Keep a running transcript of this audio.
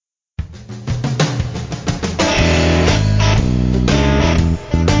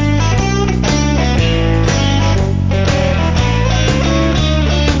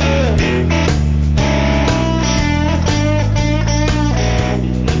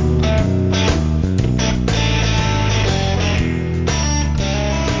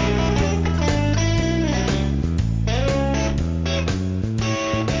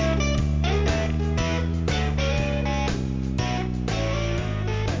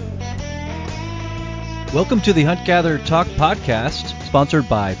Welcome to the Hunt Gather Talk podcast, sponsored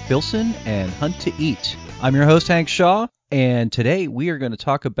by Filson and Hunt to Eat. I'm your host, Hank Shaw, and today we are going to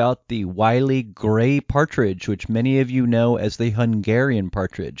talk about the wily gray partridge, which many of you know as the Hungarian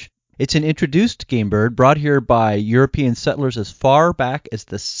partridge. It's an introduced game bird brought here by European settlers as far back as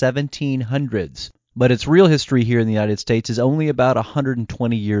the 1700s, but its real history here in the United States is only about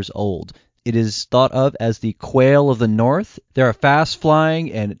 120 years old. It is thought of as the quail of the north. They're a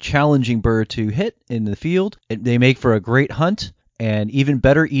fast-flying and challenging bird to hit in the field. They make for a great hunt and even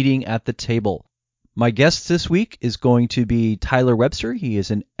better eating at the table. My guest this week is going to be Tyler Webster. He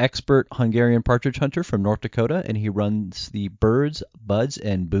is an expert Hungarian partridge hunter from North Dakota, and he runs the Birds, Buds,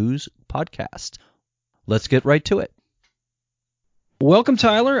 and Booze podcast. Let's get right to it. Welcome,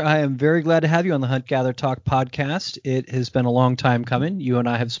 Tyler. I am very glad to have you on the Hunt Gather Talk podcast. It has been a long time coming. You and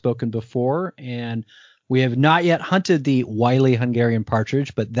I have spoken before, and we have not yet hunted the wily Hungarian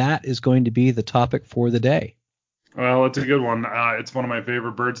partridge, but that is going to be the topic for the day. Well, it's a good one. It's one of my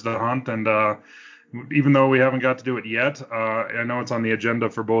favorite birds to hunt, and even though we haven't got to do it yet, I know it's on the agenda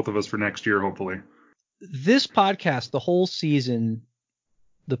for both of us for next year, hopefully. This podcast, the whole season,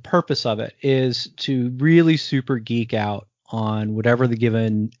 the purpose of it is to really super geek out on whatever the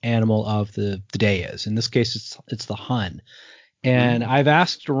given animal of the day is. In this case, it's the hun. And I've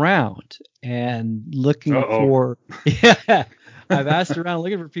asked around and looking for I've asked around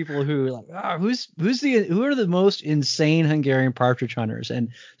looking for people who are like, who are the most insane Hungarian partridge hunters? And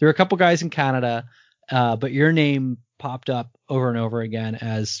there are a couple guys in Canada, but your name popped up over and over again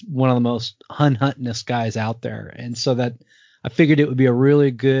as one of the most huntingest guys out there. And so that I figured it would be a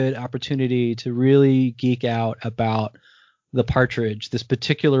really good opportunity to really geek out about the partridge, this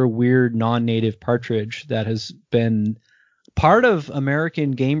particular weird non-native partridge that has been part of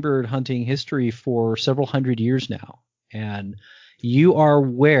American game bird hunting history for several hundred years now. And you are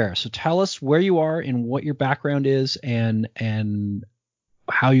where? So tell us where you are and what your background is and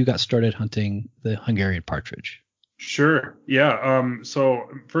how you got started hunting the Hungarian partridge. Sure. Yeah. So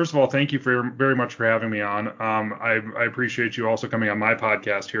first of all, thank you very much for having me on. I appreciate you also coming on my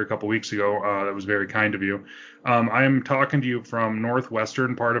podcast here a couple weeks ago. That was very kind of you. I am talking to you from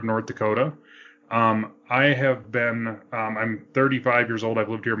northwestern part of North Dakota. I'm 35 years old. I've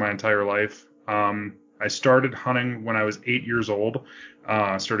lived here my entire life. I started hunting when I was 8 years old.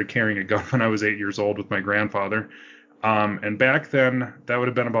 Started carrying a gun when I was 8 years old with my grandfather. And back then, that would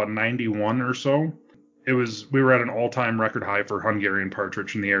have been about 91 or so. We were at an all-time record high for Hungarian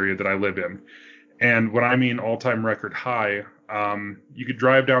partridge in the area that I live in. And when I mean all-time record high, you could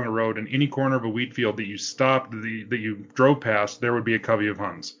drive down the road and any corner of a wheat field that you stopped, that you drove past, there would be a covey of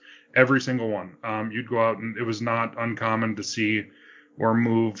huns. Every single one. You'd go out and it was not uncommon to see or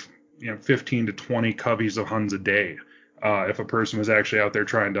move 15 to 20 coveys of huns a day if a person was actually out there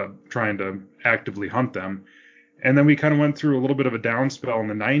trying to actively hunt them. And then we kind of went through a little bit of a down spell in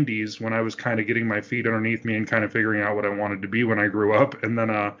the 90s when I was kind of getting my feet underneath me and kind of figuring out what I wanted to be when I grew up. And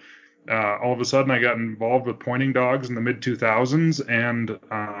then all of a sudden I got involved with pointing dogs in the mid 2000s and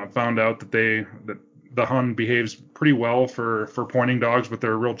found out that the hun behaves pretty well for pointing dogs, but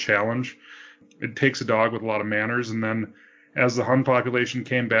they're a real challenge. It takes a dog with a lot of manners. And then as the hun population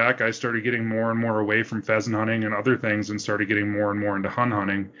came back, I started getting more and more away from pheasant hunting and other things and started getting more and more into hun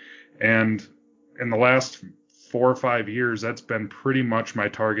hunting. And in the last 4 or 5 years, that's been pretty much my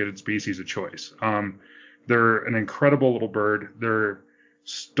targeted species of choice. They're an incredible little bird. They're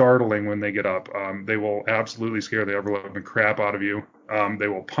startling when they get up. They will absolutely scare the ever-loving crap out of you. They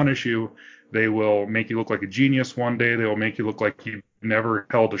will punish you. They will make you look like a genius one day. They will make you look like you've never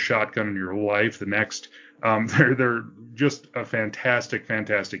held a shotgun in your life the next. They're just a fantastic,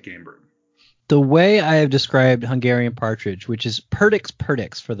 fantastic game bird. The way I have described Hungarian partridge, which is Perdix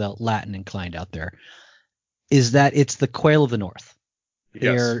perdix for the Latin inclined out there, is that it's the quail of the north.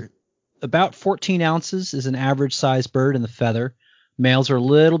 Yes. They're about 14 ounces is an average size bird in the feather. Males are a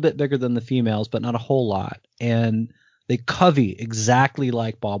little bit bigger than the females, but not a whole lot. And they covey exactly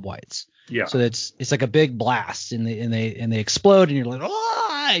like bobwhites. Yeah. So it's like a big blast and they explode and you're like,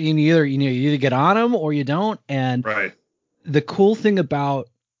 oh, and you either get on them or you don't. And right. The cool thing about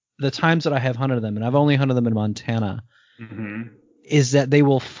the times that I have hunted them, and I've only hunted them in Montana, is that they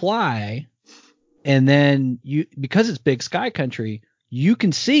will fly. And then because it's big sky country, you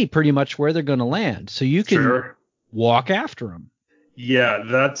can see pretty much where they're going to land. So you can walk after them. Yeah,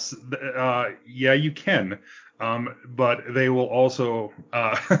 you can. But they will also,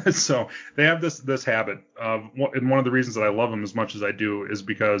 so they have this habit of, and one of the reasons that I love them as much as I do is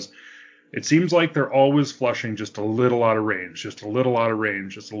because it seems like they're always flushing just a little out of range, just a little out of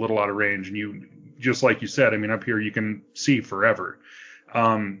range. And you, just like you said, I mean, up here you can see forever.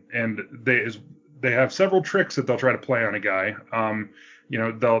 And they have several tricks that they'll try to play on a guy.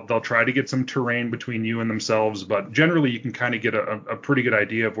 They'll try to get some terrain between you and themselves, but generally you can kind of get a pretty good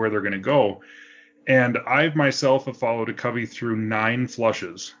idea of where they're going to go. And I myself have followed a covey through 9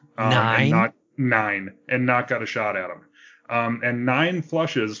 flushes, and not 9, and not got a shot at them. And 9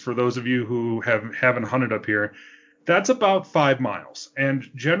 flushes, for those of you who haven't hunted up here, that's about 5 miles. And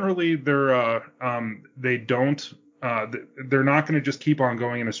generally they're not going to just keep on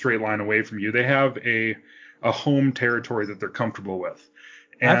going in a straight line away from you. They have a home territory that they're comfortable with.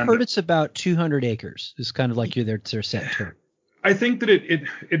 And I've heard it's about 200 acres. It's kind of like their set term. I think that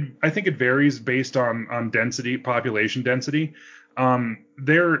I think it varies based on density, population density.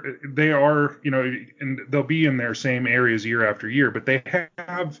 They are, and they'll be in their same areas year after year, but they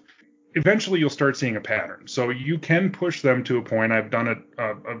have, eventually you'll start seeing a pattern. So you can push them to a point. I've done it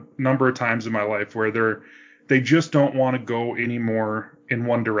a number of times in my life where they just don't want to go anymore in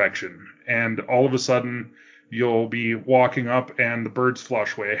one direction. And all of a sudden you'll be walking up and the birds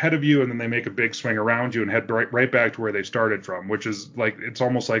flush way ahead of you, and then they make a big swing around you and head right back to where they started from, which is like, it's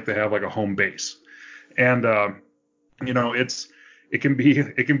almost like they have like a home base. And, it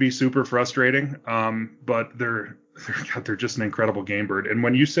can be super frustrating. But they're just an incredible game bird. And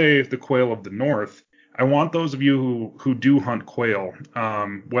when you say the quail of the north, I want those of you who do hunt quail,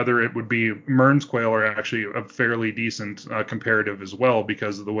 whether it would be Mearns quail are actually a fairly decent comparative as well,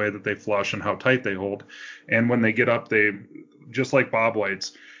 because of the way that they flush and how tight they hold. And when they get up, they, just like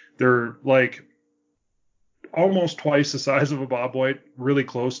bobwhites, they're like almost twice the size of a bobwhite, really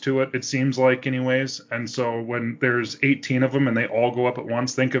close to it, it seems like anyways. And so when there's 18 of them and they all go up at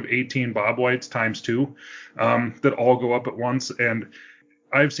once, think of 18 bobwhites times 2 that all go up at once. And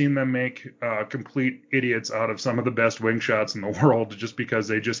I've seen them make complete idiots out of some of the best wing shots in the world, just because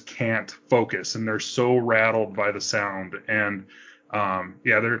they just can't focus and they're so rattled by the sound. And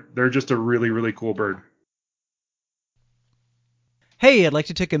they're just a really, really cool bird. Hey, I'd like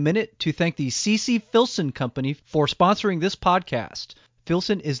to take a minute to thank the C.C. Filson Company for sponsoring this podcast.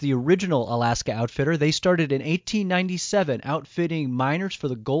 Filson is the original Alaska outfitter. They started in 1897 outfitting miners for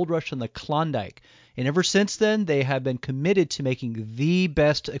the gold rush on the Klondike. And ever since then, they have been committed to making the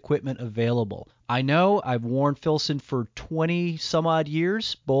best equipment available. I know I've worn Filson for 20 some odd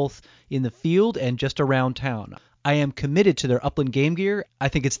years, both in the field and just around town. I am committed to their upland game gear. I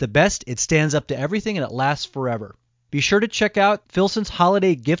think it's the best. It stands up to everything and it lasts forever. Be sure to check out Filson's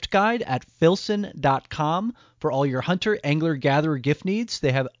holiday gift guide at filson.com for all your hunter, angler, gatherer gift needs.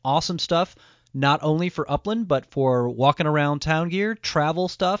 They have awesome stuff, not only for upland, but for walking around town gear, travel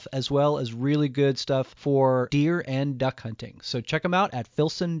stuff, as well as really good stuff for deer and duck hunting. So check them out at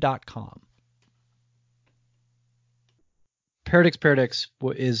filson.com. Partridge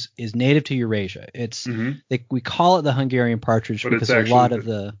is native to Eurasia. It's we call it the Hungarian partridge, but because a lot of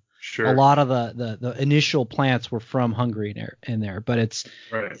the initial plants were from Hungary in there, but it's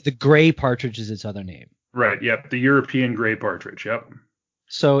right. The gray partridge is its other name. Right. Yep. The European gray partridge. Yep.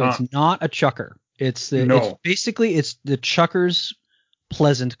 So it's not a chucker. It's the chucker's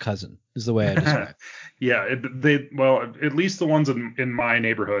pleasant cousin is the way I describe it. Yeah. At least the ones in my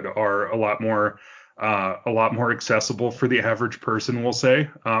neighborhood are a lot more accessible for the average person, we'll say.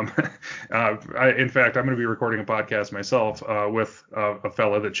 In fact, I'm going to be recording a podcast myself with a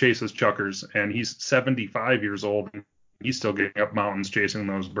fella that chases chuckers, and he's 75 years old. And he's still getting up mountains chasing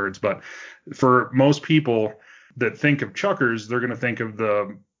those birds. But for most people that think of chuckers, they're going to think of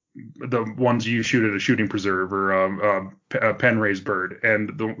the ones you shoot at a shooting preserve or a pen raised bird,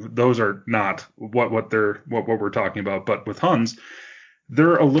 and those are not what we're talking about. But with Huns,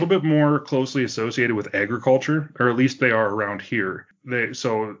 they're a little bit more closely associated with agriculture, or at least they are around here.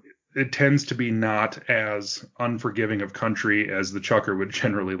 So it tends to be not as unforgiving of country as the chucker would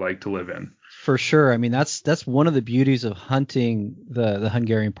generally like to live in. For sure. I mean, that's one of the beauties of hunting the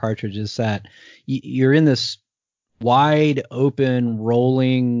Hungarian partridge, is that you're in this wide open,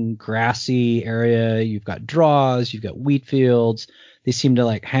 rolling, grassy area. You've got draws, you've got wheat fields. They seem to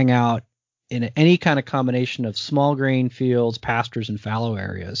like hang out in any kind of combination of small grain fields, pastures, and fallow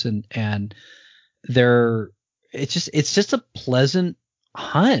areas, and it's just a pleasant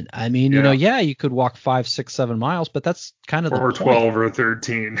hunt. I mean, you could walk 5, 6, 7 miles, but that's kind of the point. Or 12 or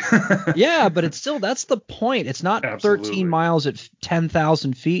 13. Yeah, but it's still, that's the point. It's not Absolutely. 13 miles at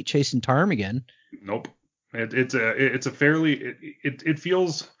 10,000 feet chasing ptarmigan. Nope. It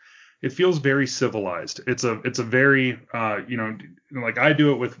feels very civilized. It's a very like I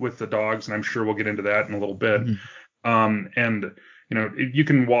do it with the dogs, and I'm sure we'll get into that in a little bit. Mm-hmm. And you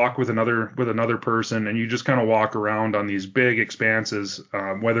can walk with another person, and you just kind of walk around on these big expanses.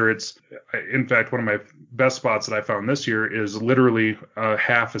 Whether it's, in fact, one of my best spots that I found this year is literally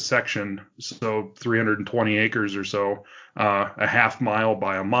half a section, so 320 acres or so, a half mile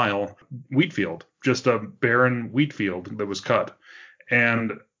by a mile wheat field, just a barren wheat field that was cut.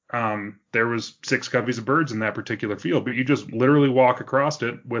 And there was 6 coveys of birds in that particular field, but you just literally walk across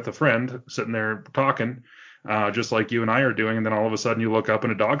it with a friend sitting there talking, just like you and I are doing, and then all of a sudden you look up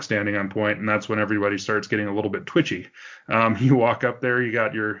and a dog's standing on point, and that's when everybody starts getting a little bit twitchy. You walk up there,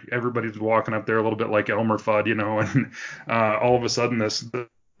 everybody's walking up there a little bit like Elmer Fudd, and all of a sudden this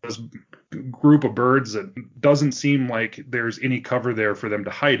group of birds that doesn't seem like there's any cover there for them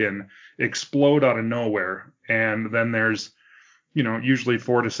to hide in explode out of nowhere, and then there's usually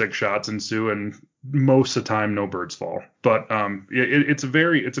 4 to 6 shots ensue, and most of the time no birds fall. But it's a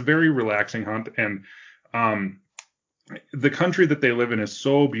very relaxing hunt, and the country that they live in is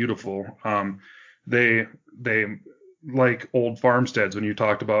so beautiful. They like old farmsteads. When you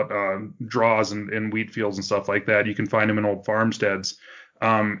talked about draws and wheat fields and stuff like that, you can find them in old farmsteads,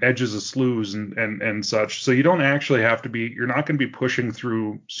 edges of sloughs and such. So you don't actually have to be. You're not going to be pushing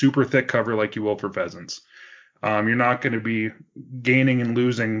through super thick cover like you will for pheasants. You're not going to be gaining and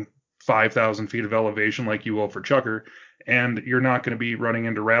losing 5,000 feet of elevation like you will for chukar, and you're not going to be running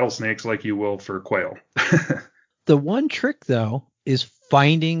into rattlesnakes like you will for quail. The one trick, though, is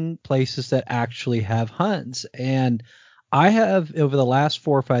finding places that actually have hunts. And I have, over the last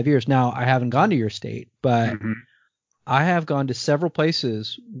 4 or 5 years, now I haven't gone to your state, but I have gone to several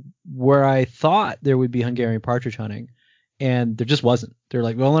places where I thought there would be Hungarian partridge hunting, and there just wasn't. They're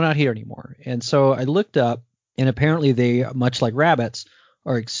like, well, they're not here anymore. And so I looked up, and apparently they, much like rabbits,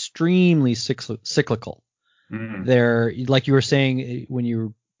 are extremely cyclical. They're, like you were saying when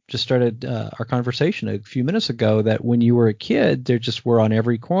you just started our conversation a few minutes ago, that when you were a kid, they just were on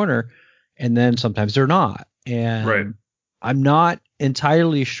every corner, and then sometimes they're not. And Right. I'm not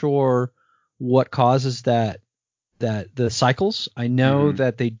entirely sure what causes that the cycles. I know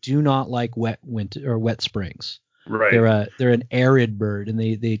that they do not like wet winter or wet springs. Right. They're an arid bird, and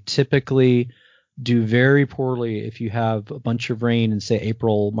they typically do very poorly if you have a bunch of rain in, say,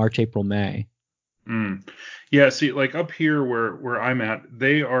 March, April, May. Yeah, see, like up here where I'm at,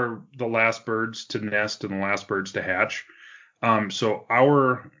 they are the last birds to nest and the last birds to hatch. So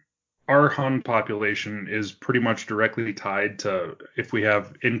our Hun population is pretty much directly tied to if we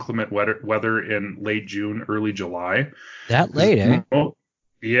have inclement weather in late June, early July. That late, eh?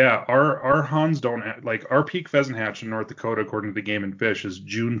 Yeah, our Huns don't like our peak pheasant hatch in North Dakota, according to the Game and Fish, is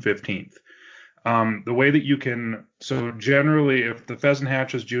June 15th. The way that you can, so generally, if the pheasant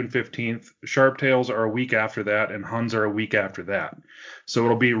hatch is June 15th, sharptails are a week after that, and Huns are a week after that. So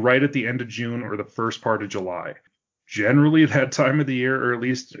it'll be right at the end of June or the first part of July. Generally, that time of the year, or at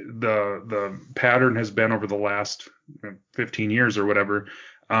least the pattern has been over the last 15 years or whatever.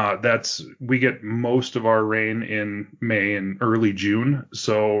 We get most of our rain in May and early June.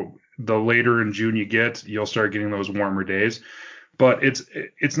 So the later in June you get, you'll start getting those warmer days. But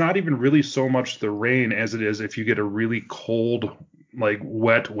it's not even really so much the rain as it is if you get a really cold, like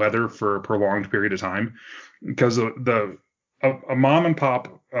wet weather for a prolonged period of time. Because a mom and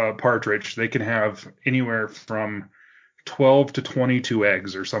pop partridge, they can have anywhere from 12 to 22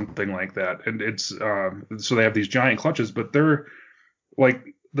 eggs or something like that. And it's so they have these giant clutches, but they're like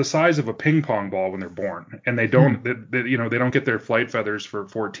the size of a ping pong ball when they're born, and they don't they don't get their flight feathers for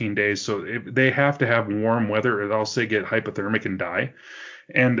 14 days, so they have to have warm weather or else they get hypothermic and die.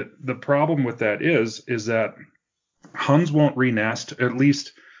 And the problem with that is that Huns won't renest. At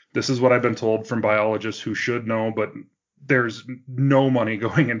least this is what I've been told from biologists who should know, but there's no money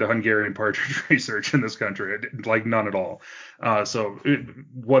going into Hungarian partridge research in this country, like none at all.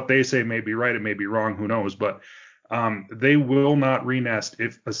 What they say may be right, it may be wrong, who knows, but they will not renest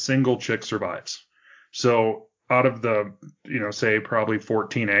if a single chick survives. So out of the, say probably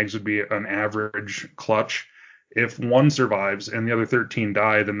 14 eggs would be an average clutch. If one survives and the other 13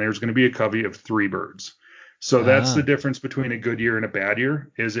 die, then there's going to be a covey of 3 birds. So that's the difference between a good year and a bad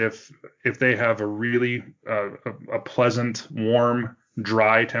year, is if they have a really a pleasant, warm,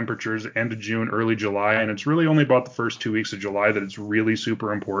 dry temperatures end of June, early July, and it's really only about the first 2 weeks of July that it's really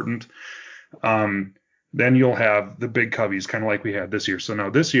super important. Then you'll have the big coveys, kind of like we had this year. So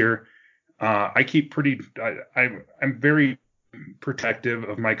now this year, I'm very protective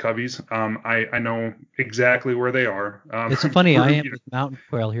of my coveys. I know exactly where they are. It's funny, I am with mountain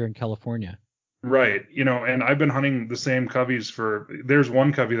quail here in California. Right. And I've been hunting the same coveys there's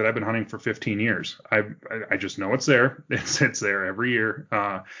one covey that I've been hunting for 15 years. I just know it's there. It's there every year.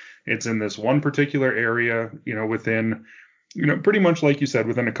 It's in this one particular area, within Pretty much like you said,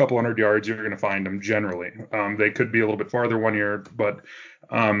 within a couple hundred yards, you're going to find them generally. They could be a little bit farther one year, but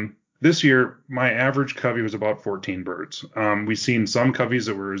this year, my average covey was about 14 birds. We've seen some coveys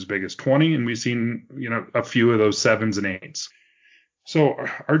that were as big as 20, and we've seen, a few of those 7s and 8s. So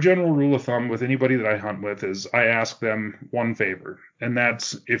our general rule of thumb with anybody that I hunt with is I ask them one favor, and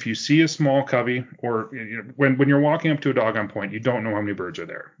that's if you see a small covey, or when you're walking up to a dog on point, you don't know how many birds are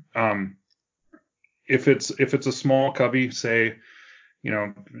there. If it's a small covey, say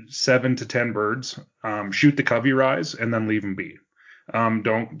 7 to 10 birds, shoot the covey rise and then leave them be.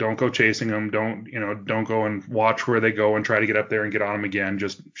 Don't go chasing them. Don't go and watch where they go and try to get up there and get on them again.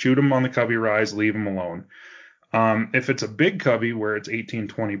 Just shoot them on the covey rise, leave them alone. If it's a big covey where it's 18,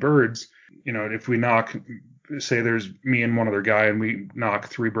 20 birds, if we knock, say there's me and one other guy and we knock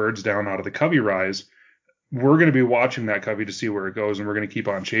 3 birds down out of the covey rise, we're going to be watching that covey to see where it goes, and we're going to keep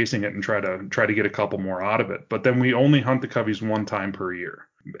on chasing it and try to get a couple more out of it. But then we only hunt the coveys one time per year.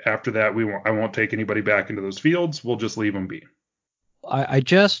 After that, I won't take anybody back into those fields. We'll just leave them be. I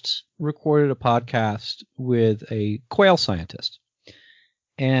just recorded a podcast with a quail scientist,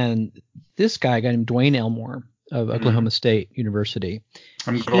 and this guy, a guy named Dwayne Elmore of Oklahoma State University.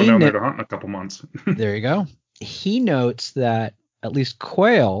 I'm going down there to hunt in a couple months. There you go. He notes that at least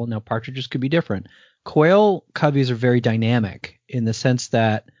quail, now partridges could be different, quail coveys are very dynamic in the sense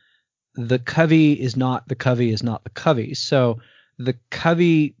that the covey is not the covey is not the covey. So the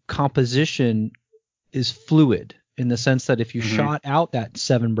covey composition is fluid in the sense that if you shot out that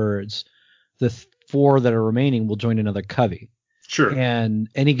 7 birds, the 4 that are remaining will join another covey. Sure. And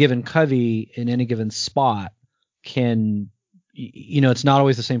any given covey in any given spot can, it's not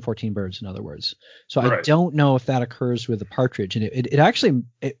always the same 14 birds, in other words. So right. I don't know if that occurs with a partridge. And it actually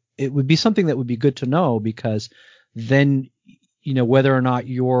would be something that would be good to know, because then, whether or not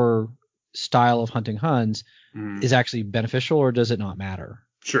your style of hunting huns is actually beneficial, or does it not matter?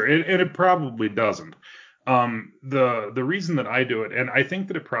 Sure. And it probably doesn't. The reason that I do it, and I think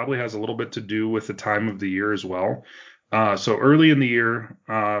that it probably has a little bit to do with the time of the year as well. So early in the year,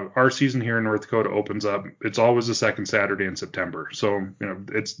 our season here in North Dakota opens up. It's always the second Saturday in September. So,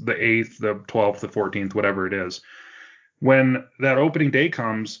 it's the 8th, the 12th, the 14th, whatever it is. When that opening day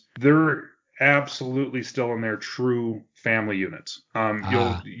comes, they're absolutely still in their true family units.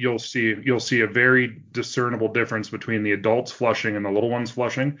 You'll see a very discernible difference between the adults flushing and the little ones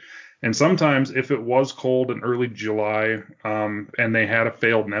flushing. And sometimes if it was cold in early July, and they had a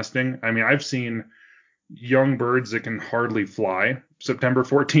failed nesting, I've seen young birds that can hardly fly September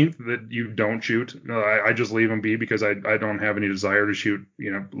 14th that you don't shoot. I just leave them be, because I don't have any desire to shoot,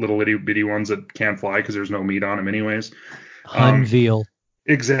 little itty bitty ones that can't fly, because there's no meat on them anyways. Hun veal.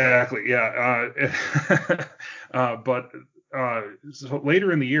 Exactly. Yeah. But so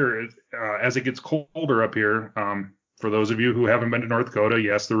later in the year, as it gets colder up here, for those of you who haven't been to North Dakota,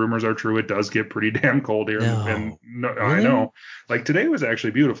 yes, the rumors are true. It does get pretty damn cold here. No. Really? I know. Like today was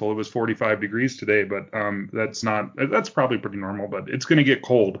actually beautiful. It was 45 degrees today, but that's probably pretty normal, but it's going to get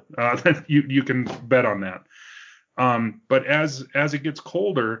cold. You can bet on that. But as it gets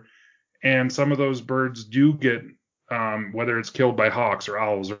colder and some of those birds do get, whether it's killed by hawks or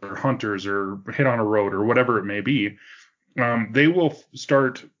owls or hunters or hit on a road or whatever it may be, they will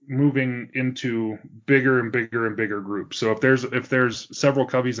start moving into bigger and bigger and bigger groups. So if there's several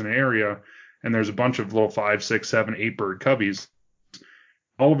coveys in an area and there's a bunch of little 5, 6, 7, 8 bird coveys,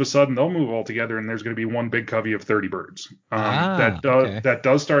 all of a sudden they'll move all together and there's going to be one big covey of 30 birds. That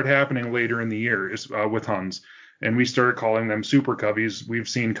does start happening later in the year with huns, and we start calling them super coveys. We've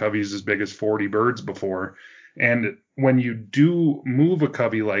seen coveys as big as 40 birds before. And when you do move a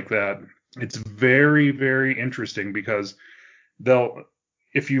covey like that, it's very, very interesting, because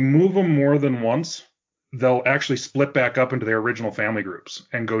if you move them more than once, they'll actually split back up into their original family groups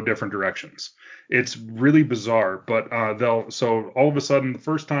and go different directions. It's really bizarre, but so all of a sudden, the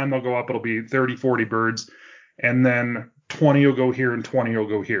first time they'll go up, it'll be 30, 40 birds, and then 20 will go here and 20 will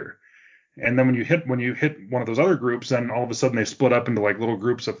go here. And then when you hit one of those other groups, then all of a sudden they split up into like little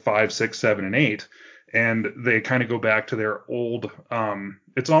groups of 5, 6, 7, and 8. And they kind of go back to their old,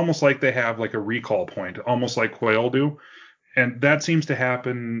 it's almost like they have like a recall point, almost like quail do. And that seems to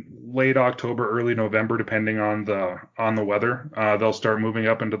happen late October, early November, depending on the weather. They'll start moving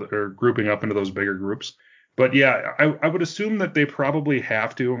up or grouping up into those bigger groups. But yeah, I would assume that they probably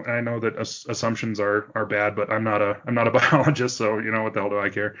have to. And I know that assumptions are bad, but I'm not a biologist, so what the hell do I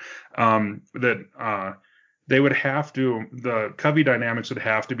care? They would have to, the covey dynamics would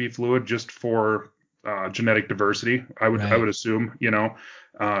have to be fluid just for genetic diversity. I would assume.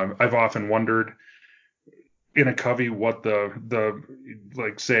 I've often wondered in a covey what the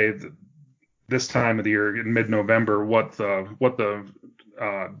this time of the year in mid-November what the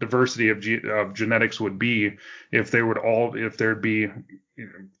diversity of genetics would be if there'd be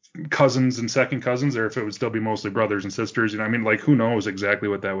cousins and second cousins, or if it would still be mostly brothers and sisters. I mean, like, who knows exactly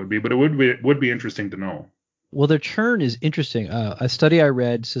what that would be, but it would be interesting to know. Well, their churn is interesting. A study I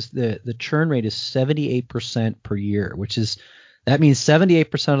read says the churn rate is 78% per year, that means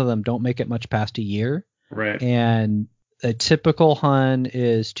 78% of them don't make it much past a year. Right. And a typical Hun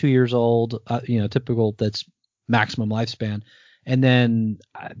is 2 years old, typical, that's maximum lifespan. And then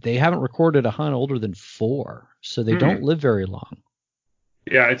they haven't recorded a Hun older than 4, so they don't live very long.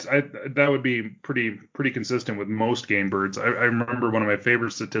 Yeah, that would be pretty consistent with most game birds. I remember one of my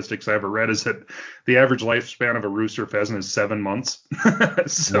favorite statistics I ever read is that the average lifespan of a rooster pheasant is 7 months.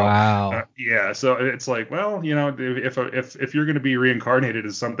 So, wow. Yeah, so it's like, well, if you're going to be reincarnated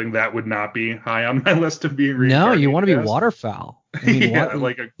as something, that would not be high on my list of being reincarnated. No, you want to be waterfowl. I mean, yeah,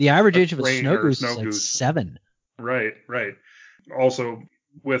 the average age of a crane snow or a goose snow is like goose. 7. Right. Also,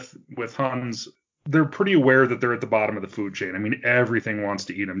 with Huns, they're pretty aware that they're at the bottom of the food chain. I mean, everything wants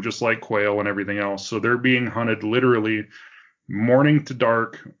to eat them, just like quail and everything else. So they're being hunted literally morning to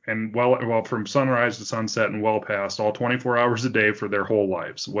dark, and well from sunrise to sunset and well past, all 24 hours a day for their whole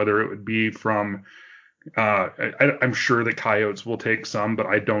lives. Whether it would be from I'm sure that coyotes will take some, but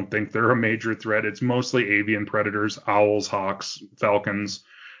I don't think they're a major threat. It's mostly avian predators, owls, hawks, falcons.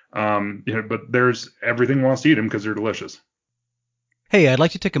 But everything wants to eat them because they're delicious. Hey, I'd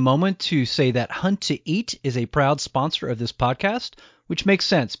like to take a moment to say that Hunt to Eat is a proud sponsor of this podcast, which makes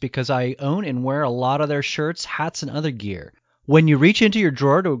sense because I own and wear a lot of their shirts, hats, and other gear. When you reach into your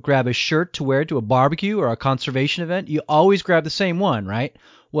drawer to grab a shirt to wear to a barbecue or a conservation event, you always grab the same one, right?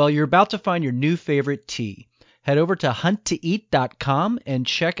 Well, you're about to find your new favorite tee. Head over to hunttooeat.com and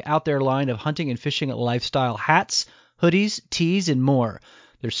check out their line of hunting and fishing lifestyle hats, hoodies, tees, and more.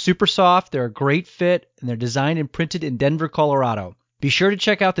 They're super soft, they're a great fit, and they're designed and printed in Denver, Colorado. Be sure to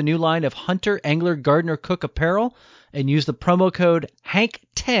check out the new line of Hunter, Angler, Gardener, Cook apparel and use the promo code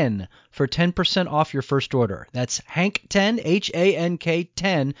HANK10 for 10% off your first order. That's HANK10,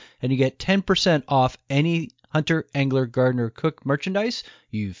 HANK10, and you get 10% off any Hunter, Angler, Gardener, Cook merchandise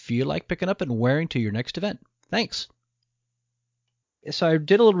you feel like picking up and wearing to your next event. Thanks. So I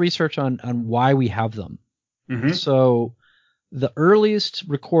did a little research on why we have them. Mm-hmm. So the earliest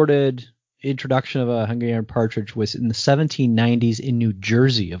recorded introduction of a Hungarian partridge was in the 1790s in New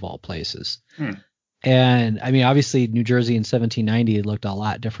Jersey, of all places. And I mean, obviously New Jersey in 1790 looked a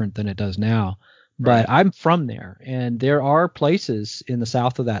lot different than it does now, but Right. I'm from there, and there are places in the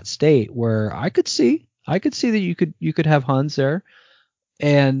south of that state where I could see that you could have Huns there.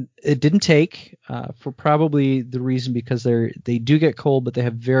 And it didn't take for probably the reason because they do get cold, but they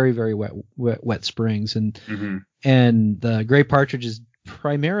have very, very wet springs, and the gray partridge is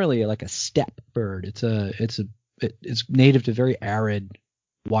primarily like a steppe bird. It's native to very arid,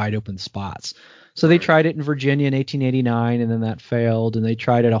 wide open spots. So they tried it in Virginia in 1889, and then that failed. And they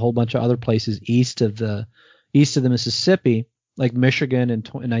tried it a whole bunch of other places east of the Mississippi, like Michigan in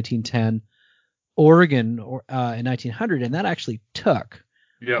 1910, Oregon in 1900, and that actually took.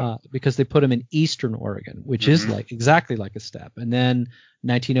 Yeah. Because they put them in eastern Oregon, which is exactly like a steppe. And then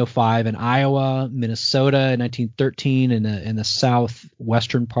 1905 in Iowa, Minnesota in 1913 in the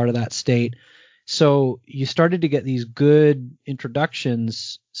southwestern part of that state. So you started to get these good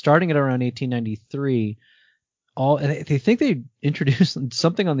introductions starting at around 1893. They think they introduced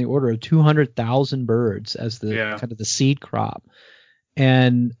something on the order of 200,000 birds as the kind of the seed crop.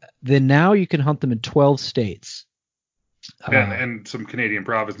 And then now you can hunt them in 12 states. And some Canadian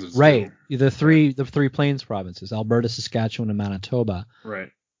provinces, right? Too. The three Plains provinces: Alberta, Saskatchewan, and Manitoba. Right.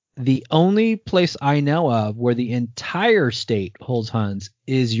 The only place I know of where the entire state holds Huns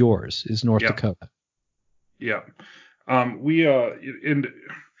is North Dakota. Yeah. And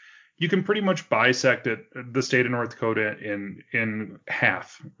you can pretty much bisect the state of North Dakota in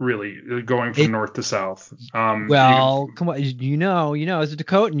half, really, going from north to south. Come on, as a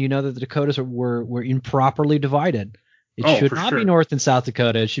Dakotan, you know that the Dakotas were improperly divided. It should not be North and South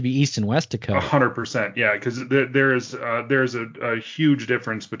Dakota. It should be East and West Dakota. 100%, yeah, because there's a huge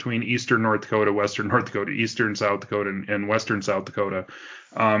difference between Eastern North Dakota, Western North Dakota, Eastern South Dakota, and Western South Dakota,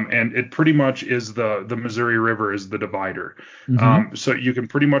 and it pretty much is the Missouri River is the divider. So you can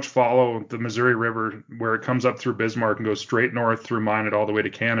pretty much follow the Missouri River where it comes up through Bismarck and goes straight north through Minot all the way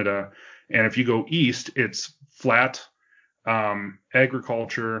to Canada. And if you go east, it's flat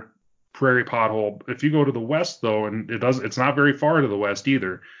agriculture, prairie pothole. If you go to the west, though, and it's not very far to the west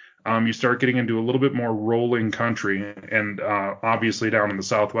either, you start getting into a little bit more rolling country, and obviously down in the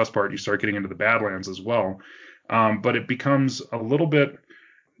southwest part, you start getting into the Badlands as well. But it becomes a little bit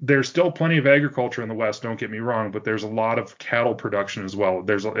there's still plenty of agriculture in the West, don't get me wrong, but there's a lot of cattle production as well.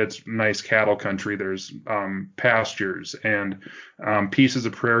 It's nice cattle country. There's pastures and pieces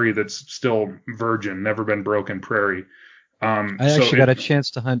of prairie that's still virgin, never been broken prairie. I actually got a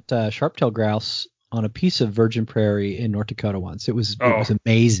chance to hunt sharp-tailed grouse on a piece of virgin prairie in North Dakota once. It was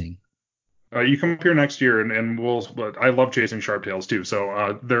amazing. You come up here next year, and but I love chasing sharptails too.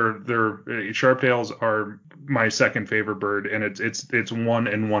 So they're sharptails are my second favorite bird, and it's 1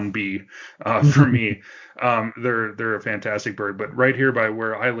 and 1B for me. They're a fantastic bird. But right here by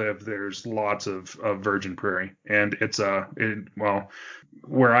where I live, there's lots of virgin prairie, and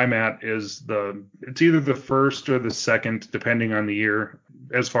where I'm at is it's either the first or the second, depending on the year,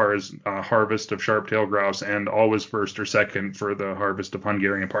 as far as harvest of sharp-tailed grouse, and always first or second for the harvest of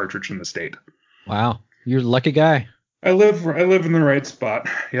Hungarian partridge in the state. Wow, you're a lucky guy. I live in the right spot.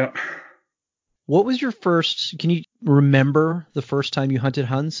 Yep. What was your first? Can you remember the first time you hunted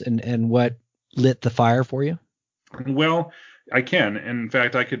Huns and what lit the fire for you? Well, I can. In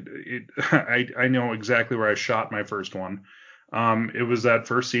fact, I could. I know exactly where I shot my first one. It was that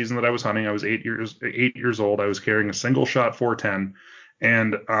first season that I was hunting. I was 8 years old. I was carrying a single shot 410.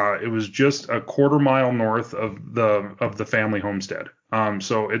 And it was just a quarter mile north of the family homestead.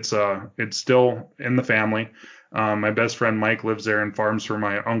 So it's still in the family. My best friend Mike lives there and farms for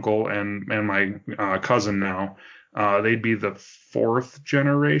my uncle and my cousin now. They'd be the fourth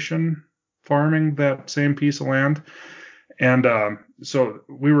generation farming that same piece of land. And so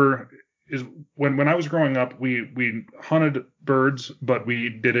when I was growing up, we hunted birds, but we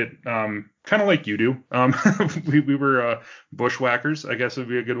did it kind of like you do. We were bushwhackers, I guess would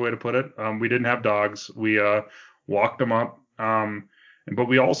be a good way to put it. We didn't have dogs. We walked them up. But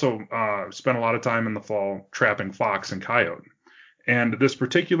we also spent a lot of time in the fall trapping fox and coyote. And this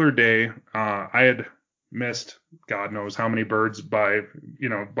particular day, I had missed God knows how many birds by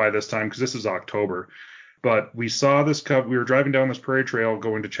this time, because this is October. But we saw this covey. We were driving down this prairie trail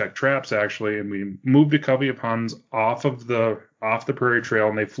going to check traps, actually, and we moved a covey of Huns off the prairie trail,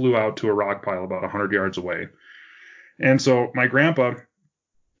 and they flew out to a rock pile about 100 yards away. And so my grandpa,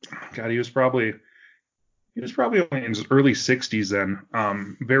 God, he was probably only in his early 60s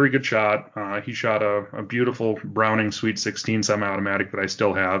then. Very good shot. He shot a beautiful Browning Sweet 16 semi-automatic that I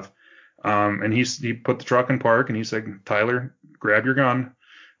still have. And he put the truck in park, and he said, "Tyler, grab your gun."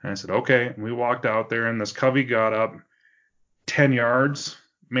 And I said, "Okay." And we walked out there, and this covey got up 10 yards,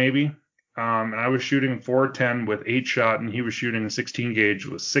 maybe. And I was shooting 410 with 8 shot, and he was shooting a 16 gauge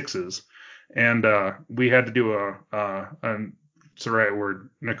with 6s. And we had to do it's the right word,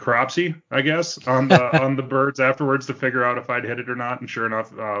 necropsy, I guess, on the birds afterwards to figure out if I'd hit it or not. And sure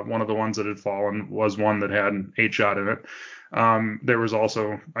enough, one of the ones that had fallen was one that had an 8 shot in it. There was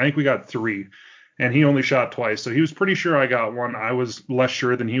also, I think we got 3. And he only shot twice, so he was pretty sure I got one. I was less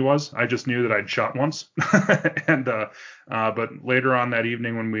sure than he was. I just knew that I'd shot once. And but later on that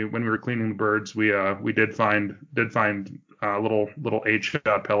evening, when we were cleaning the birds, we did find little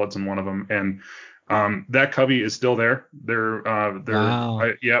 8-shot pellets in one of them, and that covey is still there. They're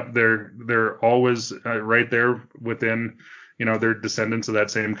Wow. They're always right there within. They're descendants of that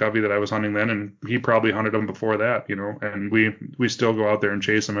same covey that I was hunting then, and he probably hunted them before that. And we still go out there and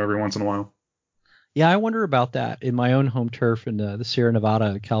chase them every once in a while. Yeah, I wonder about that in my own home turf in the Sierra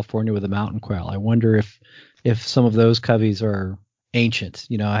Nevada, California, with the mountain quail. I wonder if some of those coveys are ancient,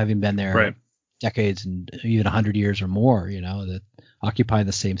 having been there Right. decades and even 100 years or more, that occupy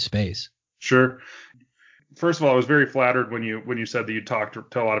the same space. Sure. First of all, I was very flattered when you said that you talked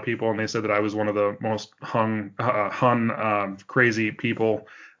to a lot of people, and they said that I was one of the most Hun crazy people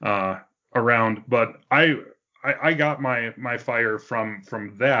around. But I got my fire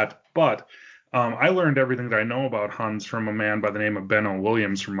from that, but I learned everything that I know about Huns from a man by the name of Benno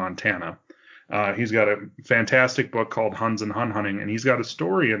Williams from Montana. He's got a fantastic book called Huns and Hun Hunting, and he's got a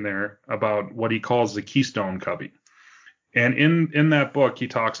story in there about what he calls the Keystone Covey. And in that book, he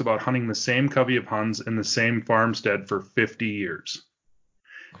talks about hunting the same covey of Huns in the same farmstead for 50 years.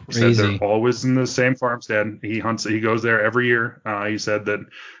 He said they're always in the same farmstead. He goes there every year. He said that,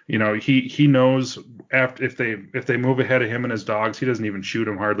 he knows if they move ahead of him and his dogs, he doesn't even shoot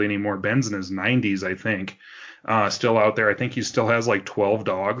them hardly anymore. Ben's in his 90s, I think, still out there. I think he still has like 12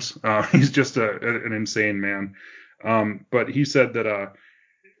 dogs. He's just an insane man. But he said that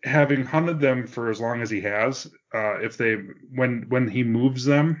having hunted them for as long as he has, when he moves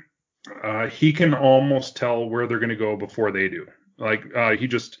them, he can almost tell where they're going to go before they do. Like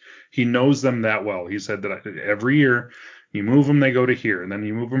he knows them that well. He said that every year you move them, they go to here, and then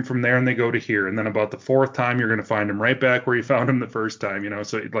you move them from there and they go to here, and then about the 4th time you're going to find them right back where you found them the first time.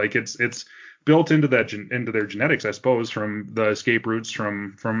 So like it's built into into their genetics, I suppose, from the escape routes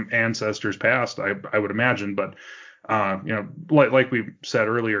from ancestors past. I would imagine, but like we said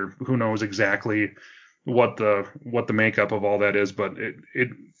earlier, who knows exactly what the makeup of all that is, but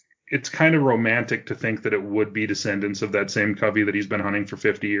it's kind of romantic to think that it would be descendants of that same covey that he's been hunting for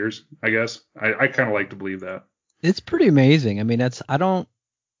 50 years, I guess. I kind of like to believe that. It's pretty amazing. I mean,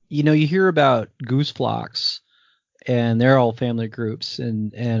 you hear about goose flocks and they're all family groups,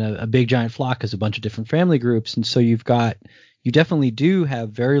 and a big giant flock is a bunch of different family groups. And so you definitely do have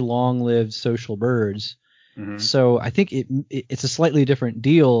very long-lived social birds. Mm-hmm. So I think it's a slightly different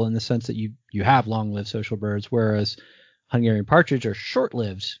deal in the sense that you have long-lived social birds, whereas Hungarian partridge are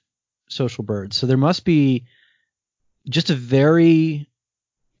short-lived social birds. So there must be just a very,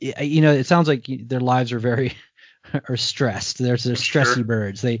 it sounds like their lives are very are stressed. They're stressy Sure.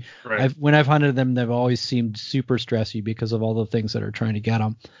 birds. Right. When I've hunted them, they've always seemed super stressy because of all the things that are trying to get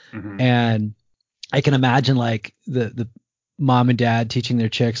them. Mm-hmm. And I can imagine like the mom and dad teaching their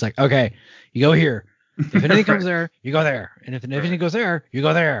chicks like, okay, you go here. If anything comes there, you go there. And if anything goes there, you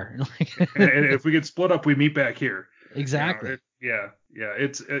go there. And if we get split up, we meet back here. Exactly. Yeah.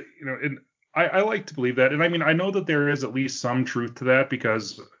 It's I like to believe that, and I mean I know that there is at least some truth to that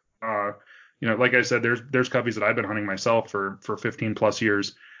because like I said, there's coveys that I've been hunting myself for 15 plus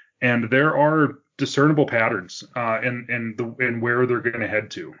years, and there are discernible patterns in where they're going to head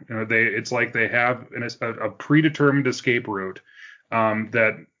to. It's like they have a predetermined escape route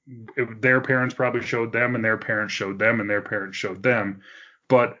that their parents probably showed them, and their parents showed them, and their parents showed them.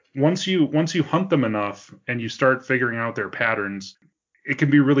 But once you hunt them enough and you start figuring out their patterns, it can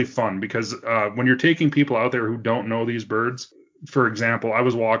be really fun because when you're taking people out there who don't know these birds, for example, I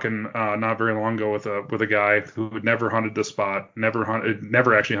was walking not very long ago with a guy who had never hunted the spot,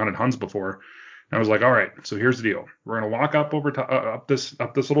 never actually hunted Huns before. And I was like, all right, so here's the deal: we're gonna walk up up this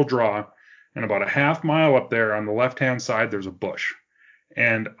little draw, and about a half mile up there on the left hand side, there's a bush,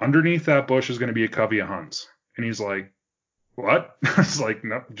 and underneath that bush is going to be a covey of Huns. And he's like, what? I was like,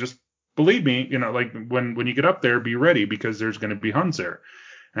 no, just believe me, like when you get up there, be ready because there's going to be Huns there.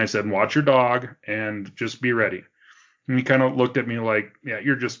 And I said, watch your dog and just be ready. And he kind of looked at me like, yeah,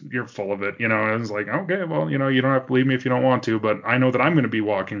 you're full of it. And I was like, okay, well, you don't have to believe me if you don't want to, but I know that I'm going to be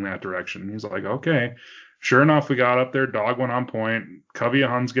walking that direction. And he's like, okay. Sure enough, we got up there. Dog went on point. Covey of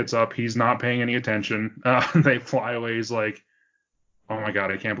Huns gets up. He's not paying any attention. They fly away. He's like, oh my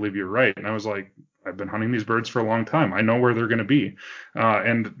God, I can't believe you're right. And I was like, I've been hunting these birds for a long time. I know where they're going to be.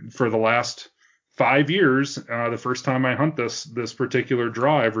 And for the last 5 years, the first time I hunt this particular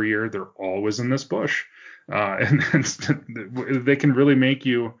draw every year, they're always in this bush. And they can really make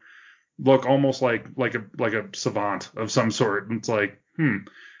you look almost like a savant of some sort. And it's like,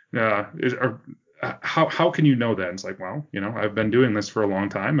 how can you know that? And it's like, well, I've been doing this for a long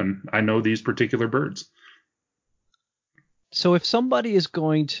time, and I know these particular birds. So if somebody is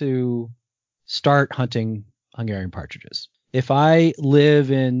going to start hunting Hungarian partridges, if I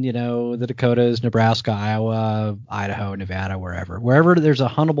live in, the Dakotas, Nebraska, Iowa, Idaho, Nevada, wherever there's a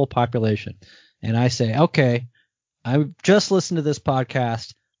huntable population, and I say, okay, I've just listened to this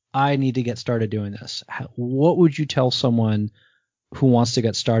podcast, I need to get started doing this. What would you tell someone who wants to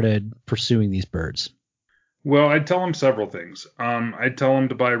get started pursuing these birds? Well, I'd tell them several things. I'd tell them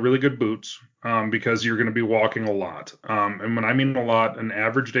to buy really good boots because you're going to be walking a lot. And when I mean a lot, an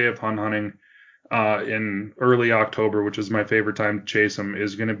average day of hunting in early October, which is my favorite time to chase them,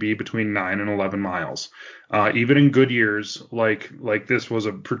 is going to be between 9 and 11 miles. Even in good years, like this was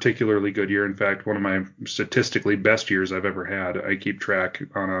a particularly good year. In fact, one of my statistically best years I've ever had. I keep track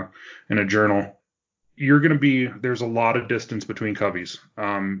in a journal. There's a lot of distance between coveys.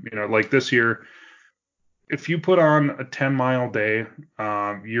 Like this year, if you put on a 10-mile day,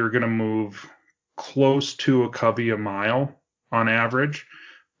 you're going to move close to a covey a mile on average.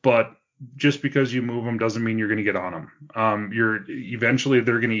 But just because you move them doesn't mean you're going to get on them. Eventually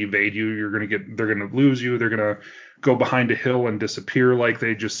they're going to evade you. They're going to lose you. They're going to go behind a hill and disappear like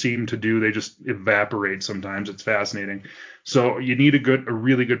they just seem to do. They just evaporate sometimes. It's fascinating. So you need a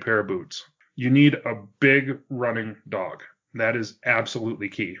really good pair of boots. You need a big running dog. That is absolutely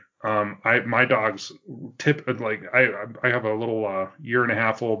key. My dogs I have a little year and a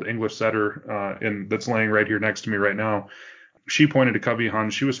half old English setter that's laying right here next to me right now. She pointed to covey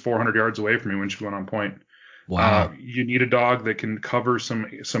Huns. She was 400 yards away from me when she went on point. Wow. You need a dog that can cover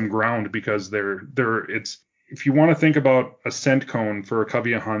some ground because if you want to think about a scent cone for a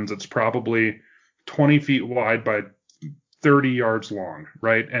covey of Huns, it's probably 20 feet wide by 30 yards long,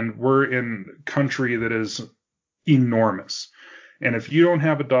 right? And we're in country that is enormous. And if you don't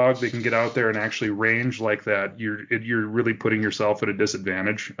have a dog that can get out there and actually range like that, you're really putting yourself at a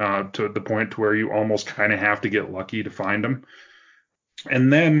disadvantage to the point to where you almost kind of have to get lucky to find them.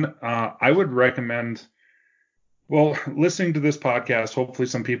 And then I would recommend, well, listening to this podcast, hopefully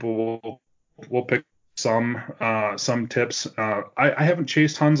some people will pick some tips. I haven't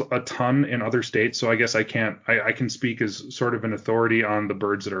chased huns a ton in other states, so I guess I can speak as sort of an authority on the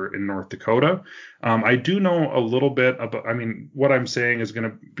birds that are in North Dakota. I do know a little bit about, I mean, what I'm saying is going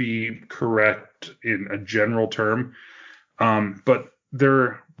to be correct in a general term, but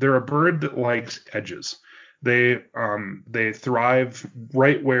they're a bird that likes edges. They thrive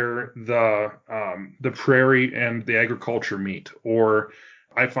right where the prairie and the agriculture meet, or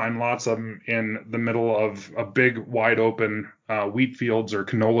I find lots of them in the middle of a big wide open wheat fields or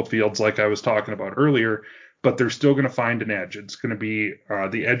canola fields like I was talking about earlier, but they're still going to find an edge. It's going to be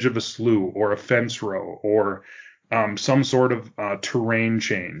the edge of a slough or a fence row or some sort of terrain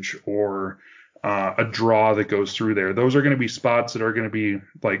change or a draw that goes through there. Those are going to be spots that are going to be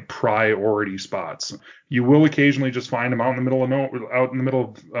like priority spots. You will occasionally just find them out in the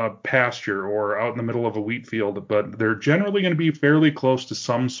middle of pasture or out in the middle of a wheat field, but they're generally going to be fairly close to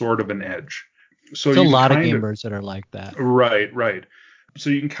some sort of an edge. So There's you a lot of kind game birds that are like that. Right. So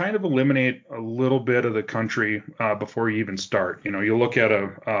you can kind of eliminate a little bit of the country before you even start. You know, you look at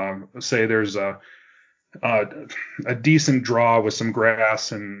say there's a decent draw with some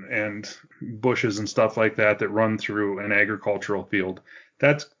grass and bushes and stuff like that run through an agricultural field.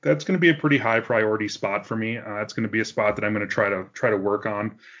 That's going to be a pretty high priority spot for me. It's going to be a spot that I'm going to try to work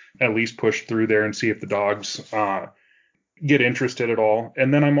on, at least push through there and see if the dogs get interested at all.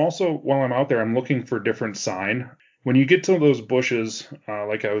 And then I'm also, while I'm out there, I'm looking for different sign. When you get to those bushes,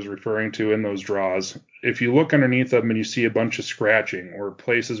 like I was referring to in those draws, if you look underneath them and you see a bunch of scratching or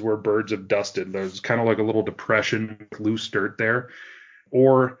places where birds have dusted, there's kind of like a little depression with loose dirt there.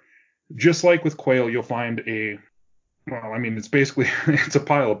 Or just like with quail, you'll find well, I mean, it's basically, it's a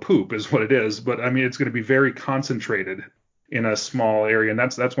pile of poop is what it is, but I mean, it's going to be very concentrated in a small area. And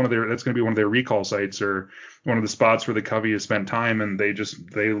that's going to be one of their recall sites or one of the spots where the covey has spent time, and they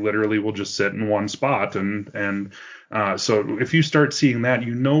literally will just sit in one spot. And so if you start seeing that,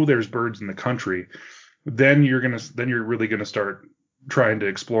 there's birds in the country, then you're really going to start trying to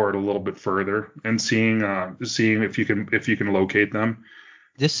explore it a little bit further and seeing if you can locate them.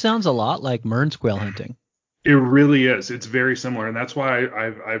 This sounds a lot like Mearns quail hunting. It really is. It's very similar, and that's why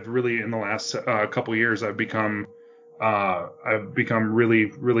I've really in the last couple years I've become really,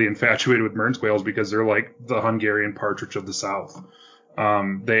 really infatuated with Mearns quails because they're like the Hungarian partridge of the South.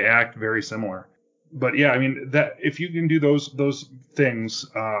 They act very similar. But yeah, I mean that if you can do those things,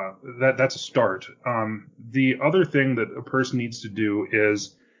 that's a start. The other thing that a person needs to do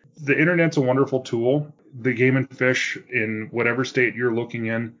is the internet's a wonderful tool. The Game and Fish in whatever state you're looking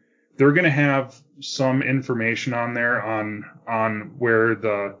in, they're going to have some information on there on where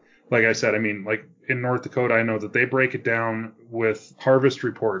like I said, I mean, like in North Dakota, I know that they break it down with harvest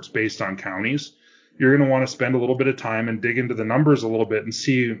reports based on counties. You're going to want to spend a little bit of time and dig into the numbers a little bit and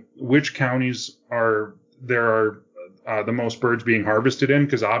see which counties there are the most birds being harvested in,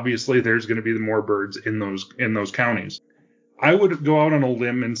 because obviously there's going to be more birds in those counties. I would go out on a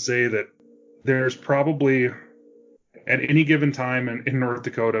limb and say that there's probably at any given time in North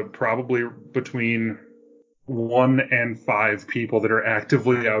Dakota, probably between 1 and 5 people that are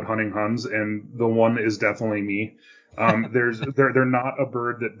actively out hunting huns, and the one is definitely me. They're not a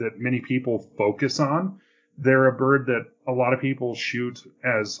bird that many people focus on. They're a bird that a lot of people shoot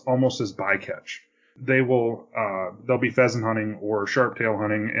almost as bycatch. They'll be pheasant hunting or sharptail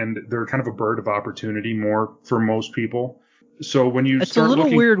hunting, and they're kind of a bird of opportunity more for most people. So when you it's start a little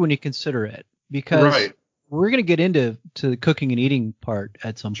looking, weird when you consider it, because right. We're going to get into the cooking and eating part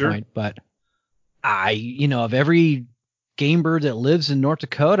at some Sure. point, but of every game bird that lives in North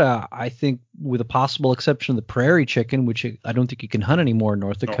Dakota, I think with a possible exception of the prairie chicken, which I don't think you can hunt anymore in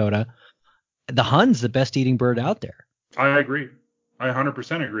North Dakota, the hun's the best eating bird out there. I agree. I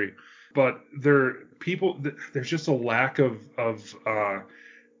 100% agree. But there's just a lack of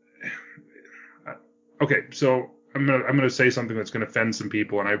okay, so I'm gonna say something that's gonna offend some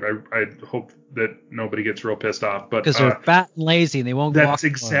people, and I hope that nobody gets real pissed off. But because they're fat and lazy and they won't walk. That's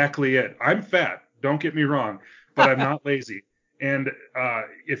exactly it. I'm fat. Don't get me wrong, but I'm not lazy. And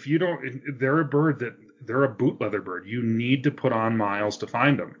if you don't, they're a boot leather bird. You need to put on miles to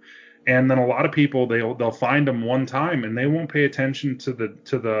find them. And then a lot of people they'll find them one time and they won't pay attention to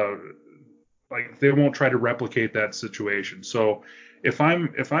the like they won't try to replicate that situation. So if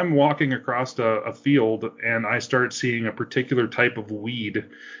I'm walking across a field and I start seeing a particular type of weed,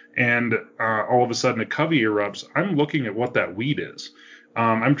 and all of a sudden a covey erupts, I'm looking at what that weed is.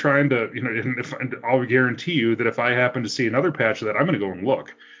 I'm trying to, and I'll guarantee you that if I happen to see another patch of that, I'm going to go and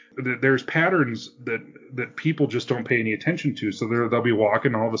look. There's patterns that people just don't pay any attention to. So they'll be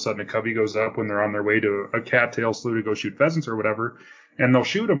walking, and all of a sudden a covey goes up when they're on their way to a cattail slough to go shoot pheasants or whatever, and they'll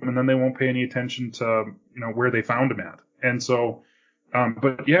shoot them, and then they won't pay any attention to where they found them at. And so,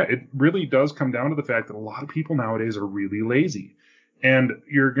 but yeah, it really does come down to the fact that a lot of people nowadays are really lazy, and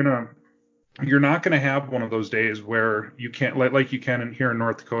you're not going to have one of those days where you can't, like you can here in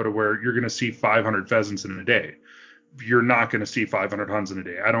North Dakota, where you're going to see 500 pheasants in a day. You're not going to see 500 hunts in a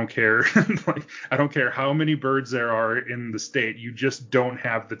day. I don't care. I don't care how many birds there are in the state. You just don't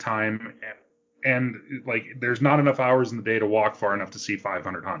have the time. And there's not enough hours in the day to walk far enough to see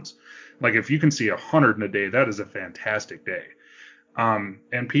 500 hunts. Like, if you can see 100 in a day, that is a fantastic day.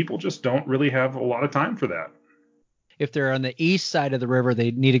 And people just don't really have a lot of time for that. If they're on the east side of the river,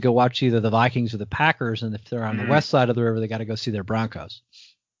 they need to go watch either the Vikings or the Packers. And if they're on the west side of the river, they got to go see their Broncos.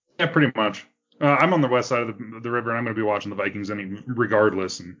 Yeah, pretty much. I'm on the west side of the river, and I'm going to be watching the Vikings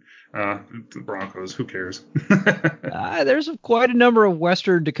regardless. And the Broncos, who cares? There's quite a number of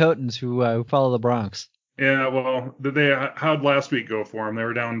Western Dakotans who follow the Bronx. Yeah, well, how'd last week go for them?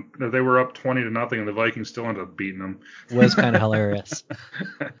 They were up 20-0, and the Vikings still ended up beating them. It was kind of hilarious.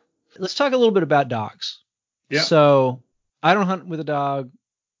 Let's talk a little bit about dogs. Yeah. So I don't hunt with a dog.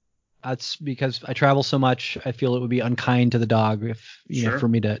 That's because I travel so much. I feel it would be unkind to the dog if for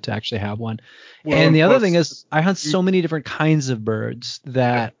me to actually have one. Well, and the other thing is I hunt so many different kinds of birds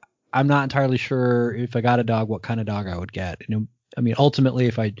that I'm not entirely sure if I got a dog, what kind of dog I would get. I mean, ultimately,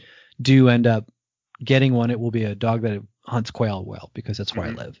 if I do end up getting one, it will be a dog that hunts quail well, because that's where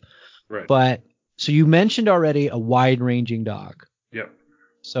I live. Right. But so you mentioned already a wide-ranging dog. Yep.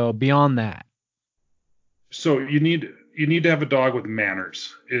 So beyond that. So you need to have a dog with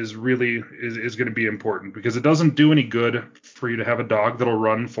manners is going to be important, because it doesn't do any good for you to have a dog that'll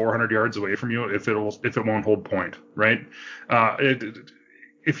run 400 yards away from you if it won't hold point, right?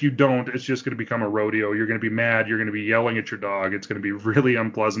 If you don't, it's just going to become a rodeo. You're going to be mad. You're going to be yelling at your dog. It's going to be really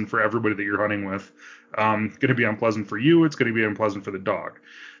unpleasant for everybody that you're hunting with. Going to be unpleasant for you. It's going to be unpleasant for the dog.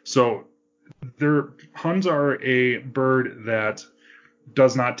 So Huns are a bird that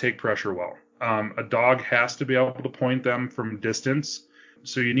does not take pressure well. A dog has to be able to point them from distance.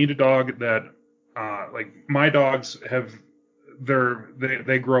 So you need a dog that, like my dogs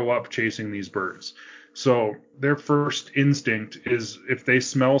they grow up chasing these birds. So their first instinct is, if they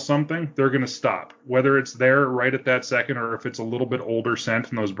smell something, they're going to stop. Whether it's there right at that second, or if it's a little bit older scent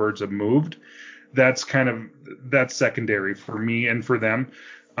and those birds have moved, that's secondary for me and for them,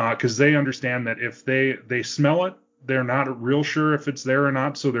 because they understand that if they smell it, they're not real sure if it's there or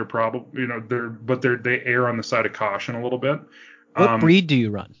not, so they're probably, they err on the side of caution a little bit. What breed do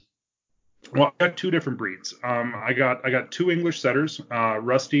you run? Well, I got two different breeds. I got two English setters.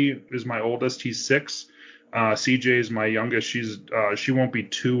 Rusty is my oldest. He's 6. CJ is my youngest. She won't be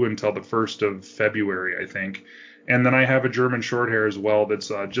 2 until the 1st of February, I think. And then I have a German Shorthair as well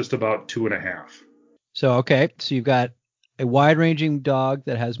that's just about 2.5. So you've got a wide-ranging dog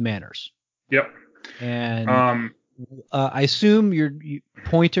that has manners. Yep. And I assume your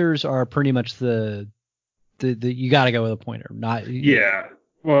pointers are pretty much the you got to go with a pointer, not. Yeah.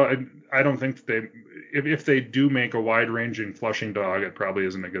 Well, I don't think if they do make a wide-ranging flushing dog, it probably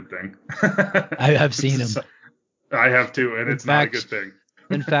isn't a good thing. I've seen them. I have too, and it's not a good thing.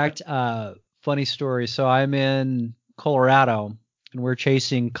 In fact, funny story. So I'm in Colorado, and we're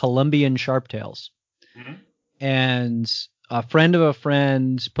chasing Colombian sharptails. Mm-hmm. And a friend of a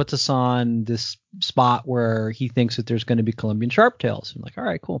friend puts us on this spot where he thinks that there's going to be Colombian sharptails. I'm like, all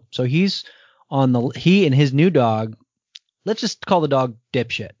right, cool. So he and his new dog, let's just call the dog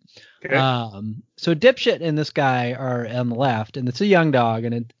Dipshit. Okay. So Dipshit and this guy are on the left, and it's a young dog,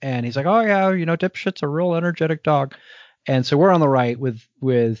 and he's like, oh yeah, Dipshit's a real energetic dog. And so we're on the right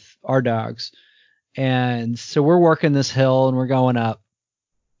with our dogs. And so we're working this hill and we're going up,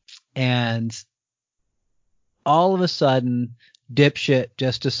 and all of a sudden, Dipshit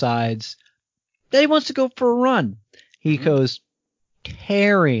just decides that he wants to go for a run. He goes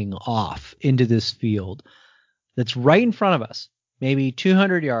tearing off into this field that's right in front of us, maybe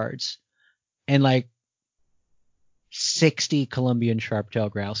 200 yards, and like 60 Colombian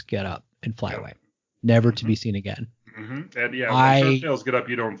sharp-tailed grouse get up and fly away, never to be seen again. Mm-hmm. And yeah, when sharp-tails get up,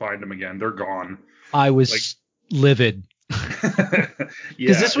 you don't find them again. They're gone. I was livid.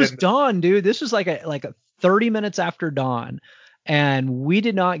 Because this was dawn, dude. This was like a 30 minutes after dawn, and we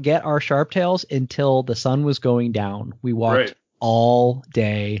did not get our sharptails until the sun was going down. We walked all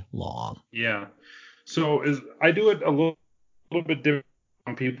day long. Yeah. So I do it a little bit different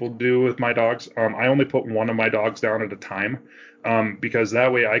than people do with my dogs. I only put one of my dogs down at a time, because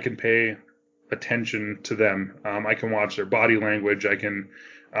that way I can pay attention to them. I can watch their body language. I can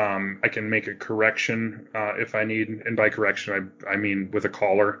make a correction if I need, and by correction I mean with a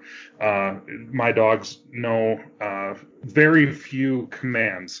collar. My dogs know very few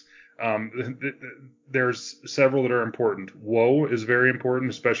commands. There's several that are important. Whoa is very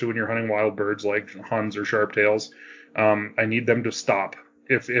important, especially when you're hunting wild birds like huns or sharptails. I need them to stop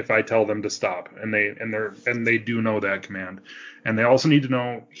if I tell them to stop, and they do know that command. And they also need to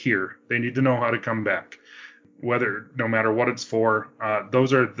know here. They need to know how to come back, no matter what it's for.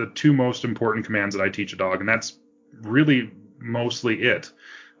 Those are the two most important commands that I teach a dog, and that's really mostly it.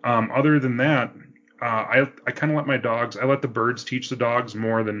 Other than that, I kind of I let the birds teach the dogs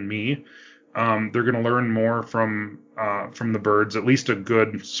more than me. They're going to learn more from the birds, at least a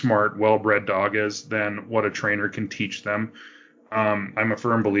good, smart, well-bred dog is, than what a trainer can teach them. I'm a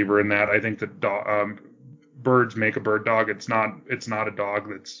firm believer in that. I think that birds make a bird dog. It's not a dog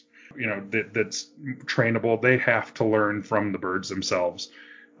that's that's trainable. They have to learn from the birds themselves.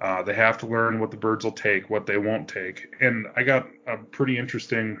 They have to learn what the birds will take, what they won't take. And I got a pretty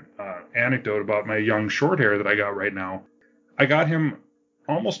interesting anecdote about my young short hair that I got right now. I got him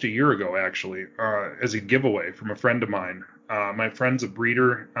almost a year ago, actually, as a giveaway from a friend of mine. My friend's a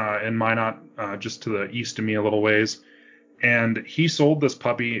breeder in Minot, just to the east of me a little ways. And he sold this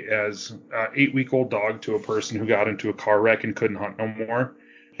puppy as an 8-week-old dog to a person who got into a car wreck and couldn't hunt no more.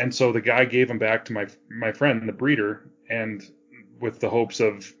 And so the guy gave him back to my friend, the breeder, and with the hopes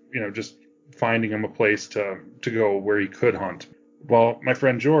of, just finding him a place to go where he could hunt. Well, my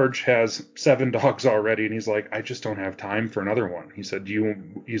friend George has 7 dogs already, and he's like, I just don't have time for another one. He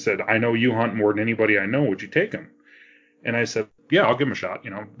said, I know you hunt more than anybody I know. Would you take him? And I said, yeah, I'll give him a shot.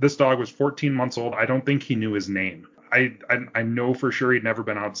 This dog was 14 months old. I don't think he knew his name. I know for sure he'd never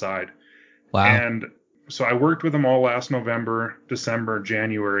been outside. Wow. And so I worked with him all last November, December,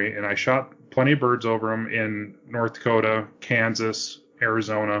 January, and I shot plenty of birds over him in North Dakota, Kansas,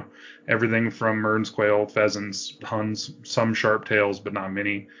 Arizona, everything from Mearns quail, pheasants, huns, some sharptails, but not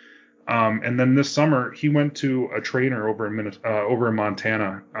many. And then this summer, he went to a trainer over in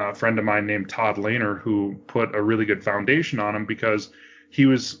Montana, a friend of mine named Todd Lehner, who put a really good foundation on him because he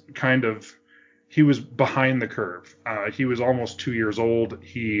was behind the curve. He was almost 2 years old.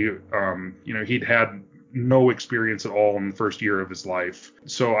 He'd had no experience at all in the first year of his life.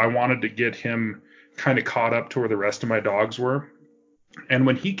 So I wanted to get him kind of caught up to where the rest of my dogs were. And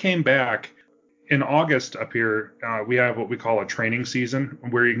when he came back in August up here, we have what we call a training season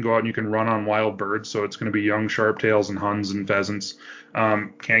where you can go out and you can run on wild birds. So it's going to be young sharptails and huns and pheasants.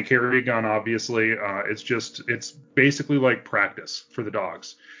 Can't carry a gun, obviously. It's basically like practice for the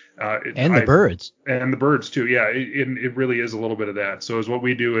dogs. And the birds. And the birds too. Yeah, it really is a little bit of that. So what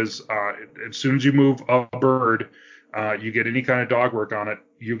we do is as soon as you move a bird, you get any kind of dog work on it,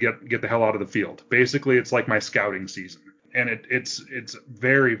 you get the hell out of the field. Basically, it's like my scouting season. And it's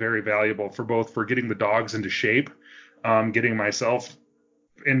very, very valuable for getting the dogs into shape, getting myself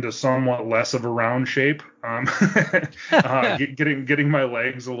into somewhat less of a round shape, getting my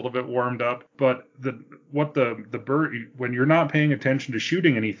legs a little bit warmed up. But the bird, when you're not paying attention to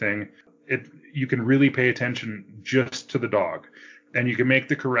shooting anything, you can really pay attention just to the dog, and you can make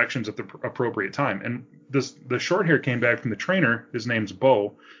the corrections at the appropriate time. And the short hair came back from the trainer. His name's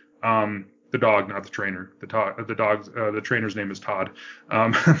Bo. The dog, not the trainer. The trainer's name is Todd.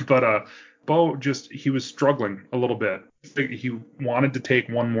 But Bo he was struggling a little bit. He wanted to take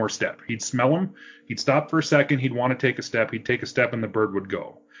one more step. He'd smell him. He'd stop for a second. He'd want to take a step. He'd take a step and the bird would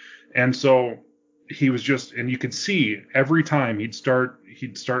go. And so he was and you could see every time he'd start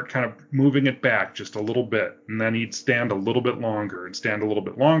kind of moving it back just a little bit. And then he'd stand a little bit longer and stand a little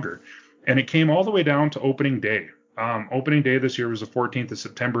bit longer. And it came all the way down to opening day. Opening day this year was the 14th of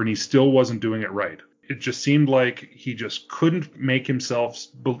September, and he still wasn't doing it right. It just seemed like he just couldn't make himself.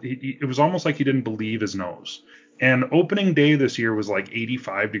 It was almost like he didn't believe his nose. And opening day this year was like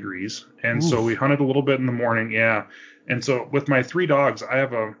 85 degrees, and so we hunted a little bit in the morning. Yeah, and so with my 3 dogs, I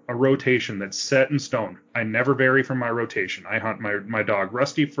have a rotation that's set in stone. I never vary from my rotation. I hunt my dog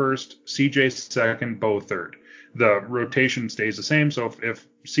Rusty first, CJ second, Bo third. The rotation stays the same. So if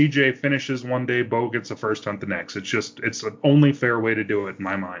CJ finishes one day, Bo gets the first hunt the next. It's the only fair way to do it in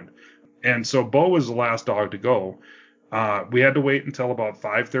my mind. And so Bo was the last dog to go. We had to wait until about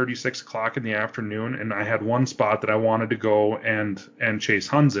 5:30, 6 o'clock in the afternoon, and I had one spot that I wanted to go and chase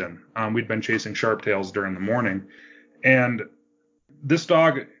huns in. We'd been chasing sharptails during the morning, and this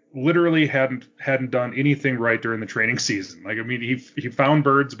dog literally hadn't done anything right during the training season. Like, I mean, he found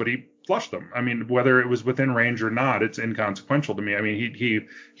birds, but he flushed them. I mean, whether it was within range or not, it's inconsequential to me. I mean,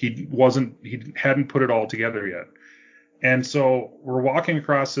 he hadn't put it all together yet. And so we're walking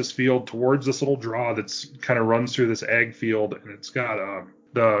across this field towards this little draw that's kind of runs through this ag field, and it's got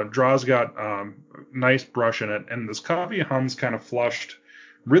the draw's got nice brush in it, and this covey of Huns kind of flushed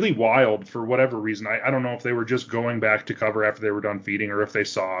really wild for whatever reason. I don't know if they were just going back to cover after they were done feeding, or if they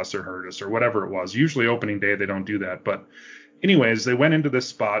saw us or heard us or whatever it was. Usually opening day they don't do that, but anyways, they went into this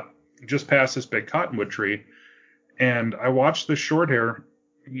spot just past this big cottonwood tree, and I watched this short hair.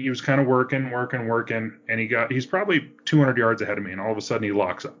 He was kind of working, and he's probably 200 yards ahead of me, and all of a sudden he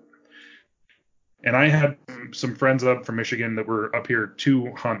locks up. And I had some friends up from Michigan that were up here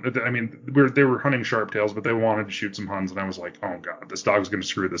to hunt. I mean, they were hunting sharptails, but they wanted to shoot some Huns, and I was like, oh god, this dog's going to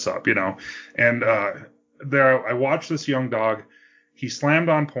screw this up, you know. And there, I watched this young dog. He slammed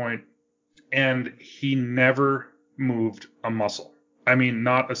on point, and he never moved a muscle. I mean,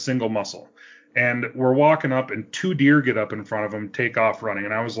 not a single muscle. And we're walking up, and two deer get up in front of him, take off running.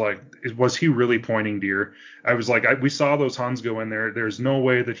 And I was like, was he really pointing deer? I was like, we saw those Huns go in there. There's no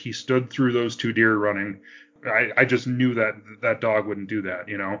way that he stood through those two deer running. I just knew that dog wouldn't do that,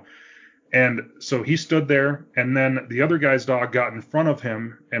 you know. And so he stood there, and then the other guy's dog got in front of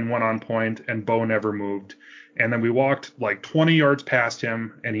him and went on point, and Bo never moved. And then we walked like 20 yards past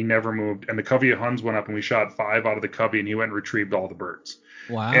him, and he never moved. And the covey of Huns went up, and we shot 5 out of the covey, and he went and retrieved all the birds.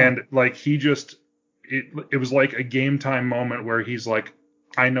 Wow. And like it was like a game time moment where he's like,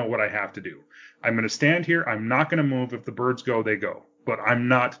 I know what I have to do. I'm going to stand here. I'm not going to move. If the birds go, they go. But I'm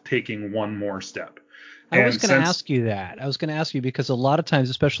not taking one more step. I was going to ask you that. I was going to ask you because a lot of times,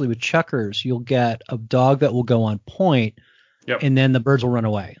 especially with chuckers, you'll get a dog that will go on point, and then the birds will run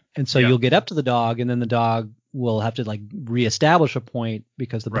away. And so you'll get up to the dog, and then the dog will have to like reestablish a point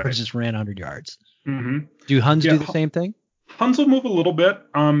because the birds just ran 100 yards. Mm-hmm. Do Huns do the same thing? Huns will move a little bit.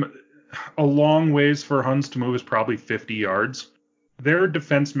 A long ways for Huns to move is probably 50 yards. Their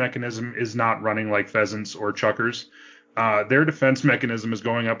defense mechanism is not running like pheasants or chuckers. Their defense mechanism is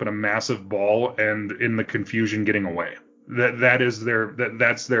going up in a massive ball and in the confusion getting away. That's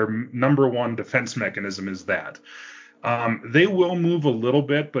their number one defense mechanism is that. They will move a little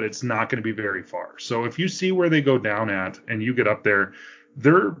bit, but it's not going to be very far. So if you see where they go down at and you get up there,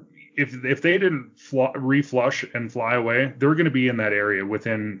 if they didn't reflush and fly away, they're going to be in that area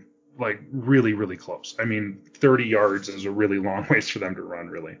within like really, really close. I mean, 30 yards is a really long ways for them to run,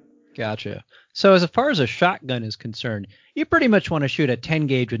 really. Gotcha. So as far as a shotgun is concerned, you pretty much want to shoot a 10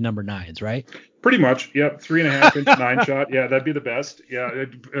 gauge with number 9s, right? Pretty much. Yep. 3.5 inch 9 shot. Yeah, that'd be the best. Yeah.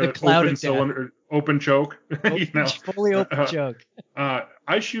 Open cylinder, open choke. Fully open choke.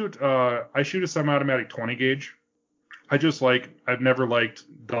 I shoot a semi-automatic 20 gauge. I've never liked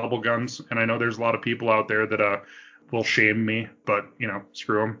double guns, and I know there's a lot of people out there that will shame me, but you know,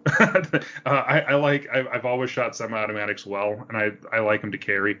 screw them. I've always shot semi-automatics well, and I like them to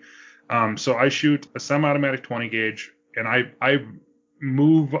carry. So I shoot a semi-automatic 20 gauge, and I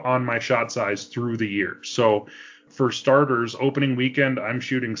move on my shot size through the year. So for starters, opening weekend, I'm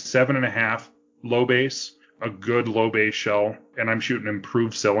shooting 7.5 low base, a good low base shell, and I'm shooting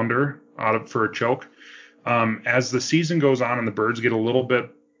improved cylinder for a choke. As the season goes on and the birds get a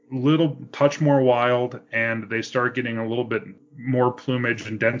little touch more wild, and they start getting a little bit more plumage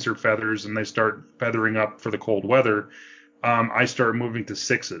and denser feathers, and they start feathering up for the cold weather, I start moving to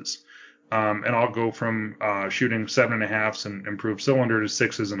 6s. And I'll go from shooting 7.5s and improved cylinder to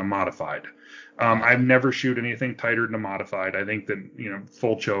 6s and a modified. I've never shoot anything tighter than a modified. I think that, you know,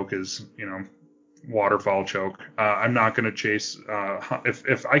 full choke is, you know, waterfowl choke. I'm not going to chase.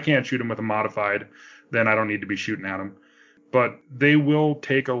 If I can't shoot them with a modified, then I don't need to be shooting at them. But they will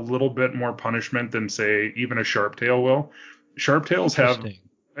take a little bit more punishment than, say, even a sharptail will. Sharptails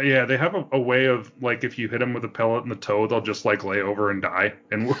they have a way of, like, if you hit them with a pellet in the toe, they'll just like lay over and die,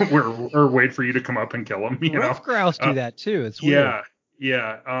 and or wait for you to come up and kill them. Rough grouse do that too. It's weird.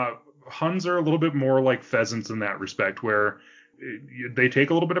 Yeah. Huns are a little bit more like pheasants in that respect, where they take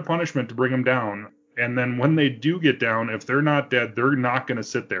a little bit of punishment to bring them down. And then when they do get down, if they're not dead, they're not going to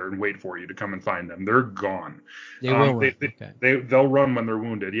sit there and wait for you to come and find them. They're gone. They will run. They'll run when they're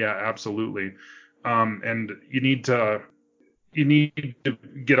wounded. Yeah, absolutely. And you need to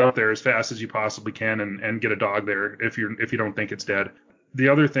get up there as fast as you possibly can and get a dog there if you don't think it's dead. The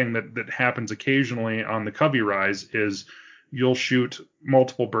other thing that happens occasionally on the covey rise is you'll shoot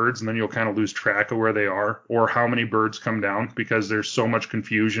multiple birds and then you'll kind of lose track of where they are or how many birds come down because there's so much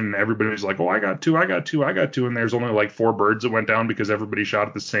confusion. Everybody's like, oh, I got two. And there's only like 4 birds that went down because everybody shot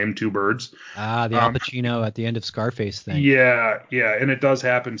at the same 2 birds. The Al Pacino at the end of Scarface thing. Yeah. And it does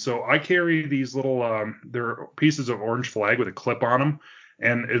happen. So I carry these little, they're pieces of orange flag with a clip on them.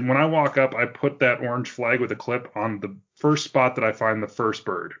 And when I walk up, I put that orange flag with a clip on the first spot that I find the first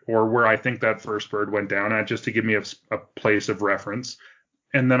bird or where I think that first bird went down at, just to give me a place of reference.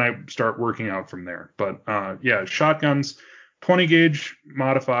 And then I start working out from there. But shotguns, 20 gauge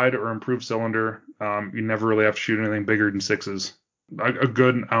modified or improved cylinder. You never really have to shoot anything bigger than 6s. A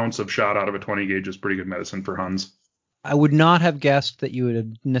good ounce of shot out of a 20 gauge is pretty good medicine for Huns. I would not have guessed that you would have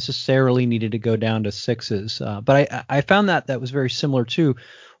necessarily needed to go down to 6s, but I found that was very similar too,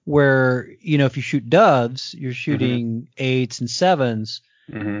 where if you shoot doves, you're shooting 8s and 7s,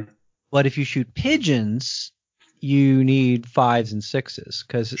 but if you shoot pigeons, you need 5s and 6s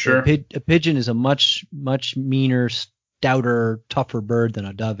because a pigeon is a much meaner, stouter, tougher bird than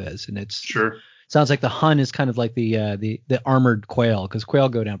a dove is, and it's sounds like the Hun is kind of like the armored quail, because quail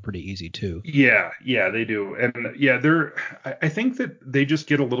go down pretty easy too. Yeah, they do. And I think that they just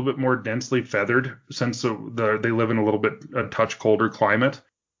get a little bit more densely feathered since they live in a touch colder climate.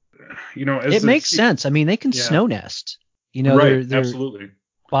 It makes sense. I mean, they can snow nest. Right, they're absolutely.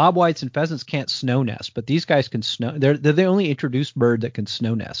 Bobwhites and pheasants can't snow nest, but these guys can snow. They're the only introduced bird that can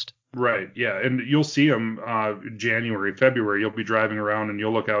snow nest. Right, yeah, and you'll see them January, February. You'll be driving around and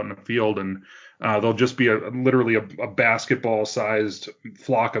you'll look out in the field and there'll just be literally a basketball-sized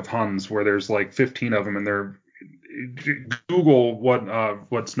flock of Huns where there's like 15 of them, and they're Google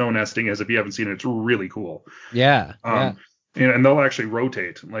what snow nesting is if you haven't seen it. It's really cool. Yeah. And they'll actually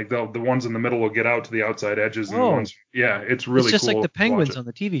rotate. Like the ones in the middle will get out to the outside edges, and the ones, it's really cool. It's just like the penguins on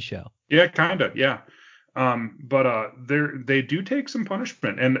the TV show. Yeah, kind of, yeah. But they do take some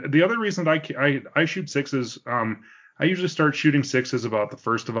punishment. And the other reason that I shoot 6s, I usually start shooting 6s about the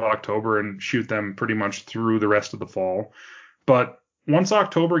 1st of October and shoot them pretty much through the rest of the fall. But once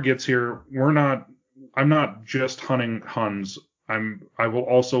October gets here, I'm not just hunting Huns. I will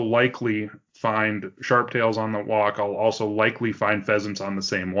also likely find sharptails on the walk. I'll also likely find pheasants on the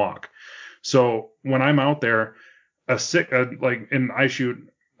same walk. So when I'm out there,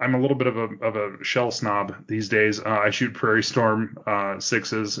 I'm a little bit of a shell snob these days. I shoot Prairie Storm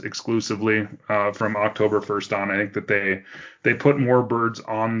 6s exclusively from October 1st on. I think that they put more birds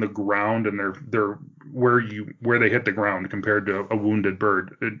on the ground, and they're where they hit the ground compared to a wounded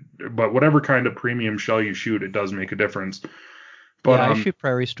bird. But whatever kind of premium shell you shoot, it does make a difference. But I shoot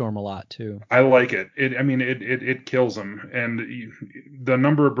Prairie Storm a lot too. I like it. It kills them, and the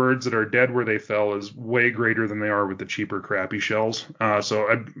number of birds that are dead where they fell is way greater than they are with the cheaper, crappy shells.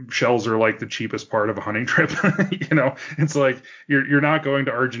 Shells are like the cheapest part of a hunting trip. It's like you're not going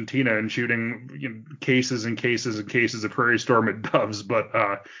to Argentina and shooting cases and cases and cases of Prairie Storm at doves. But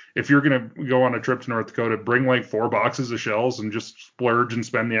if you're gonna go on a trip to North Dakota, bring like 4 boxes of shells and just splurge and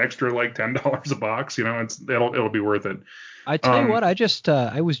spend the extra like $10 a box. It'll be worth it. I tell you what,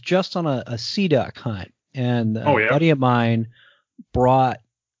 I was just on a sea duck hunt, and a buddy of mine brought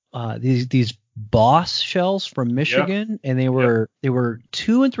these Boss shells from Michigan, and they were 2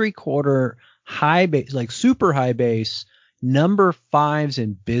 3/4 high base, like super high base, number 5s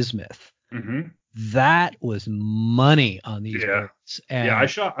in bismuth. That was money on these birds. And I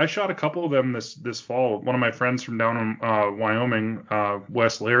shot a couple of them this fall. One of my friends from down in Wyoming,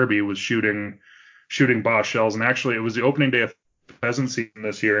 Wes Larrabee, was shooting Boss shells, and actually it was the opening day of pheasant season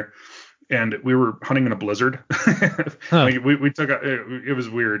this year, and we were hunting in a blizzard. Like we took it was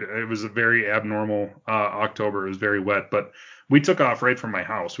weird. It was a very abnormal October. It was very wet, but we took off right from my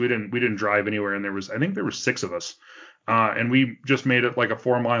house. We didn't drive anywhere, and I think there were 6 of us, and we just made it like a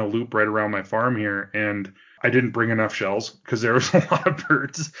 4-mile loop right around my farm here, and I didn't bring enough shells because there was a lot of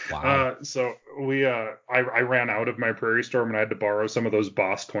birds. Wow. So I ran out of my Prairie Storm, and I had to borrow some of those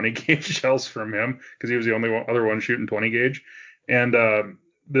Boss 20 gauge shells from him because he was the only other one shooting 20 gauge. And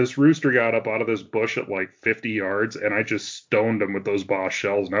this rooster got up out of this bush at like 50 yards, and I just stoned him with those Boss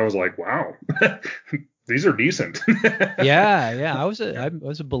shells, and I was like, wow. These are decent. Yeah. I was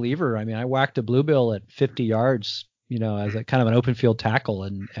a believer. I mean, I whacked a bluebill at 50 yards, as a kind of an open field tackle,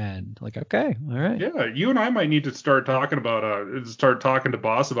 and like, okay, all right. Yeah, you and I might need to start talking to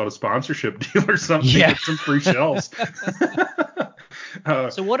Boss about a sponsorship deal or something. Yeah. With some free shells.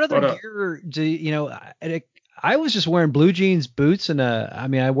 So what other gear do I was just wearing blue jeans, boots, and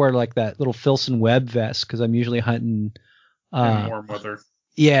I wear like that little Filson Webb vest because I'm usually hunting in warm weather.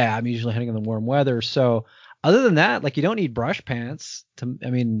 Yeah, I'm usually hunting in the warm weather. So other than that, like, you don't need brush pants. You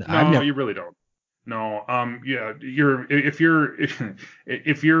really don't. No. Yeah. If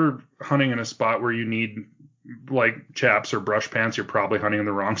you're hunting in a spot where you need like chaps or brush pants, you're probably hunting in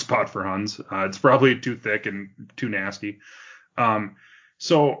the wrong spot for Huns. It's probably too thick and too nasty. Um,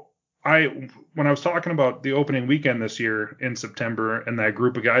 so when I was talking about the opening weekend this year in September and that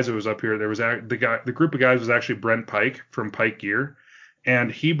group of guys that was up here, there was the group of guys was actually Brent Pike from Pike Gear,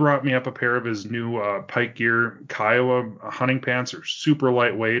 and he brought me up a pair of his new Pike Gear Kiowa hunting pants. Are super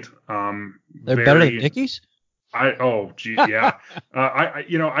lightweight. They're better than Dickies? Oh gee, yeah.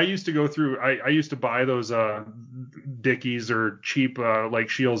 I used to go through. I used to buy those Dickies or cheap like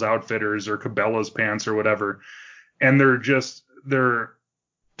Shields Outfitters or Cabela's pants or whatever, and they're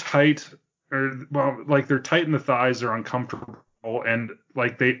tight, or well, like they're tight in the thighs. They're uncomfortable, and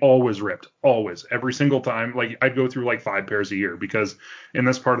like they always ripped, always, every single time. Like I'd go through like 5 pairs a year because in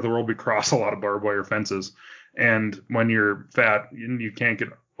this part of the world we cross a lot of barbed wire fences, and when you're fat, you can't get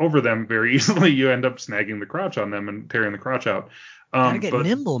over them very easily. You end up snagging the crotch on them and tearing the crotch out. Gotta get But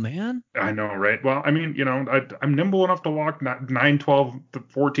nimble, man. I know, right? Well, I mean, I'm nimble enough to walk 9, 12,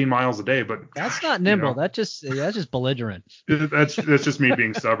 14 miles a day, but that's gosh, not nimble. That's just belligerent. that's just me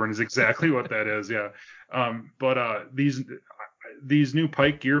being stubborn is exactly what that is. Yeah. But these new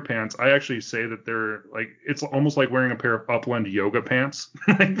Pike Gear pants, I actually say that they're like, it's almost like wearing a pair of Upland yoga pants.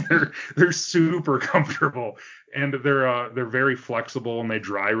 Like they're super comfortable, and they're very flexible, and they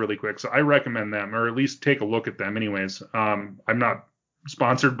dry really quick. So I recommend them, or at least take a look at them anyways. I'm not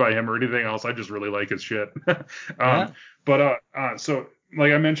sponsored by him or anything else. I just really like his shit. Yeah. So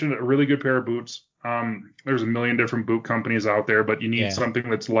like I mentioned, a really good pair of boots. There's a million different boot companies out there, but you need something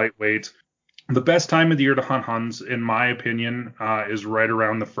that's lightweight. The best time of the year to hunt Huns, in my opinion, is right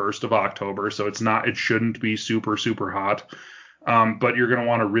around the 1st of October. So it shouldn't be super, super hot. But you're going to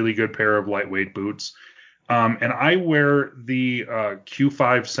want a really good pair of lightweight boots. And I wear the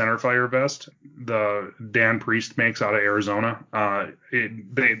Q5 centerfire vest the Dan Priest makes out of Arizona.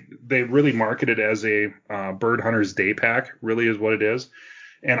 They really market it as a bird hunter's day pack, really is what it is.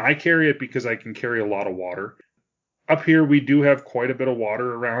 And I carry it because I can carry a lot of water. Up here, we do have quite a bit of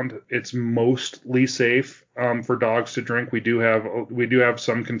water around. It's mostly safe for dogs to drink. We do have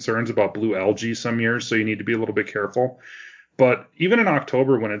some concerns about blue algae some years, so you need to be a little bit careful. But even in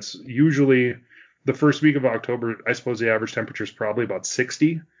October, when it's usually the first week of October, I suppose the average temperature is probably about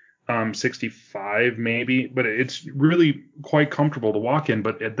 60, 65 maybe, but it's really quite comfortable to walk in.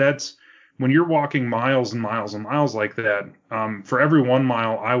 But that's when you're walking miles and miles and miles like that. For every 1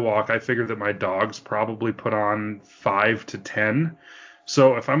 mile I walk, I figure that my dogs probably put on 5 to 10.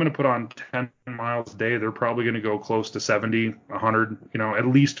 So if I'm going to put on 10 miles a day, they're probably going to go close to 70, 100, at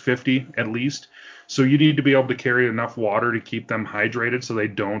least 50, at least. So you need to be able to carry enough water to keep them hydrated so they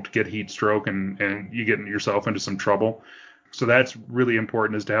don't get heat stroke and you get yourself into some trouble. So that's really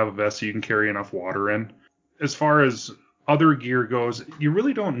important, is to have a vest so you can carry enough water in. As far as other gear goes, you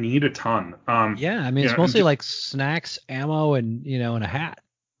really don't need a ton. Yeah, I mean, it's mostly like snacks, ammo, and and a hat.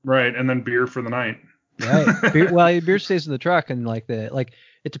 Right, and then beer for the night. Right. Beer stays in the truck, and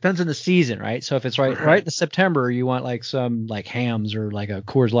it depends on the season, right? So if it's right in September, you want like some like hams or like a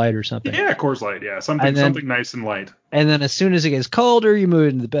Coors Light or something. Yeah, Coors Light, yeah, something nice and light. And then as soon as it gets colder, you move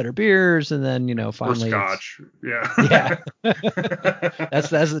into the better beers, and then finally. Or Scotch, yeah. Yeah. That's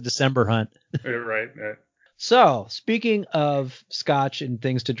the December hunt. Right. So speaking of Scotch and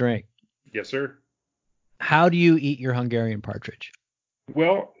things to drink. Yes, sir. How do you eat your Hungarian partridge?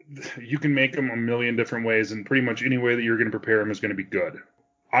 Well, you can make them a million different ways, and pretty much any way that you're going to prepare them is going to be good.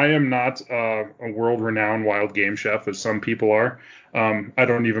 I am not a world-renowned wild game chef, as some people are. I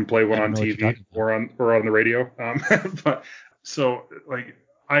don't even play one on TV or on the radio. But so like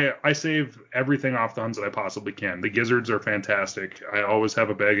I save everything off the Huns that I possibly can. The gizzards are fantastic. I always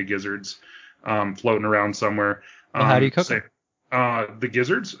have a bag of gizzards floating around somewhere. Well, how do you cook them? The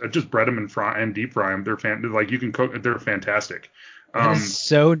gizzards, just bread them and deep fry them. They're you can cook. They're fantastic. That is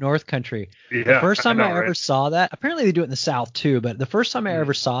so North Country. Yeah, the first time I ever saw that, apparently they do it in the South too, but the first time I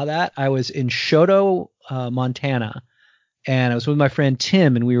ever saw that, I was in Choteau, Montana, and I was with my friend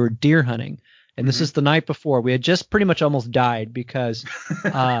Tim, and we were deer hunting. And this is the night before. We had just pretty much almost died because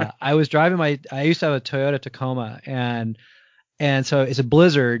I was driving I used to have a Toyota Tacoma, and so it's a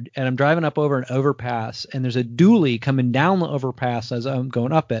blizzard, and I'm driving up over an overpass, and there's a dually coming down the overpass as I'm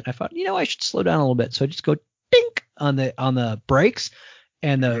going up it. I thought, I should slow down a little bit. So I just go dink on the brakes,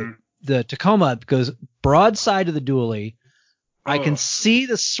 and the Tacoma goes broadside to the dually. I can see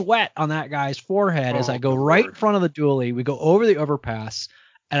the sweat on that guy's forehead as I go right in front of the dually. We go over the overpass,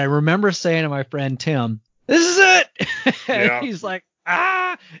 and I remember saying to my friend Tim, "This is it." Yeah. He's like,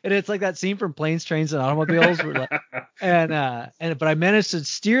 ah, and it's like that scene from Planes, Trains, and Automobiles. Where like, but I managed to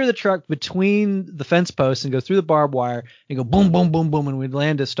steer the truck between the fence posts and go through the barbed wire and go boom, boom, boom, boom, and we'd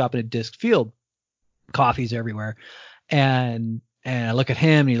land to stop in a disc field. Coffee's everywhere, and I look at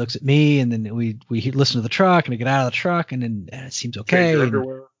him and he looks at me, and then we listen to the truck and I get out of the truck and then it seems okay.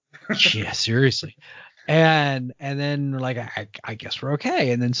 Yeah, seriously. And then we're like, I guess we're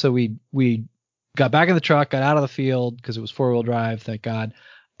okay. And then so we got back in the truck, got out of the field because it was 4-wheel drive, thank God,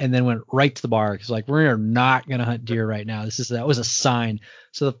 and then went right to the bar because like we're not gonna hunt deer right now. That was a sign.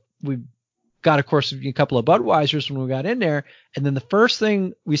 So we got, of course, a couple of Budweisers when we got in there, and then the first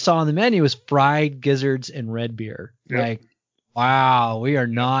thing we saw on the menu was fried gizzards and red beer. Yep. Like, wow, we are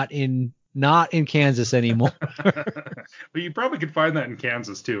not in Kansas anymore. Well, you probably could find that in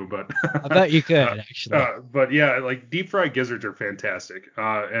Kansas too, but I bet you could actually. But yeah, like deep fried gizzards are fantastic.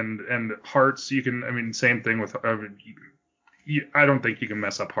 And hearts, you can. I mean, same thing with. I don't think you can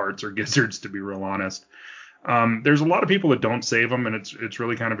mess up hearts or gizzards, to be real honest. There's a lot of people that don't save them, and it's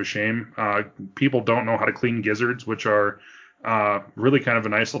really kind of a shame. People don't know how to clean gizzards, which are really kind of a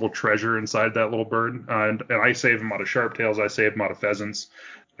nice little treasure inside that little bird. And I save them out of sharptails. I save them out of pheasants.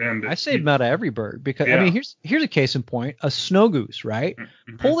 And I saved them out of every bird because I mean here's a case in point: a snow goose, right?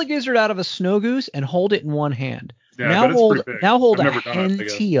 Mm-hmm. Pull the gizzard out of a snow goose and hold it in one hand. Yeah, now hold a hen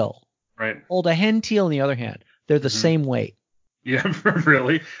teal. Right. Hold a hen teal in the other hand. They're the same weight. Yeah,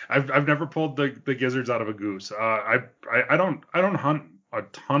 really. I've never pulled the gizzards out of a goose. I don't hunt a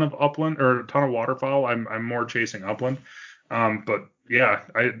ton of upland or a ton of waterfowl. I'm more chasing upland. But yeah,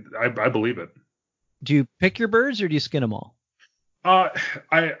 I believe it. Do you pick your birds or do you skin them all?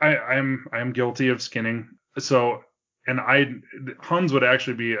 I'm guilty of skinning. So, and Huns would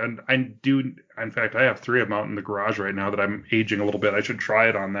actually be, and in fact, I have 3 of them out in the garage right now that I'm aging a little bit. I should try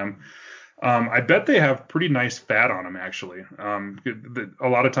it on them. I bet they have pretty nice fat on them, actually. A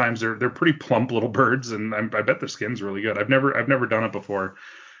lot of times they're pretty plump little birds, and I bet their skin's really good. I've never done it before.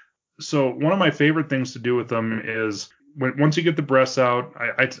 So one of my favorite things to do with them is once you get the breasts out,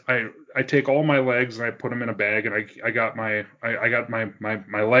 I take all my legs and I put them in a bag, and I got my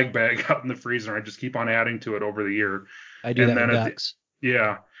leg bag out in the freezer. And I just keep on adding to it over the year. I do that with ducks.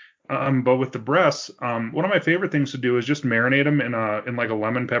 Yeah. But with the breasts, one of my favorite things to do is just marinate them in like a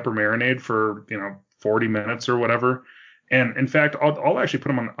lemon pepper marinade for 40 minutes or whatever. And in fact, I'll actually put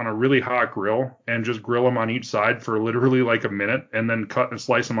them on a really hot grill and just grill them on each side for literally like a minute, and then cut and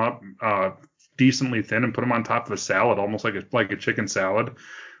slice them up decently thin and put them on top of a salad, almost like a chicken salad,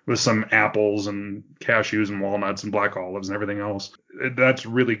 with some apples and cashews and walnuts and black olives and everything else. That's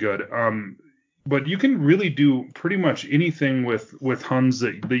really good. But you can really do pretty much anything with Huns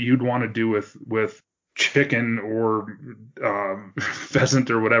that you'd want to do with chicken or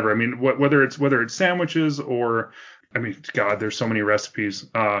pheasant or whatever. I mean, whether it's sandwiches or, I mean, God, there's so many recipes.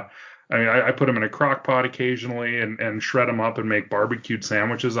 I mean, I put them in a crock pot occasionally and shred them up and make barbecued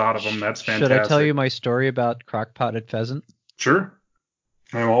sandwiches out of them. That's fantastic. Should I tell you my story about crock potted pheasant? Sure.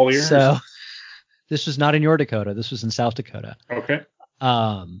 I'm all ears. So this was not in your Dakota. This was in South Dakota. Okay.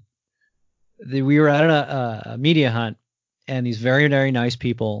 We were at a media hunt, and these very, very nice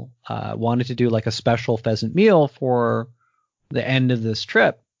people wanted to do like a special pheasant meal for the end of this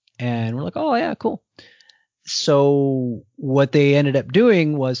trip. And we're like, oh, yeah, cool. So what they ended up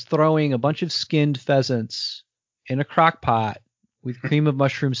doing was throwing a bunch of skinned pheasants in a crock pot with cream of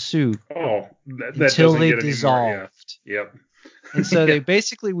mushroom soup until they dissolved. Yep. And so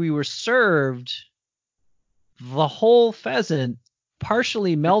we were served the whole pheasant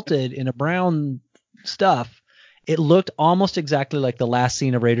partially melted in a brown stuff. It looked almost exactly like the last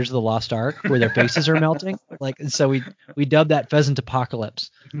scene of Raiders of the Lost Ark, where their faces are melting. And so we dubbed that Pheasant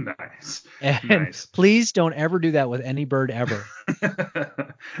Apocalypse. Nice. And nice. Please don't ever do that with any bird ever.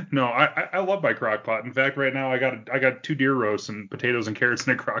 No, I love my crock pot. In fact, right now I got 2 deer roasts and potatoes and carrots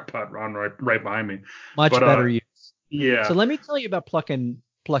in a crock pot right behind me. Much better use. Yeah. So let me tell you about plucking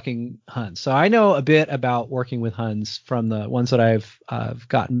Huns. So I know a bit about working with Huns from the ones that I've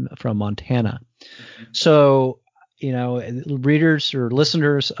gotten from Montana. Mm-hmm. So, readers or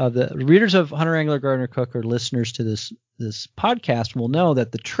listeners of Hunter, Angler, Gardener, Cook, or listeners to this podcast will know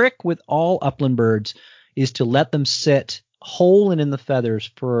that the trick with all upland birds is to let them sit whole and in the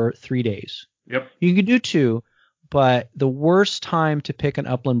feathers for 3 days. Yep. You can do 2, but the worst time to pick an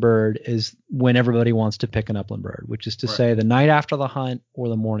upland bird is when everybody wants to pick an upland bird, which is to say the night after the hunt or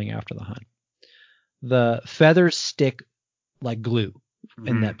the morning after the hunt. The feathers stick like glue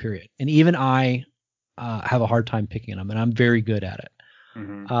in that period. And even I have a hard time picking them, and I'm very good at it.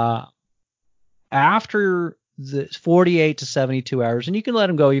 Mm-hmm. After the 48 to 72 hours, and you can let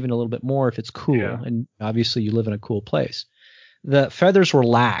them go even a little bit more if it's cool, and obviously you live in a cool place, the feathers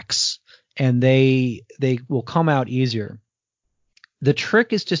relax and they will come out easier. The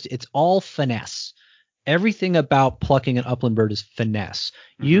trick is just, it's all finesse. Everything about plucking an upland bird is finesse.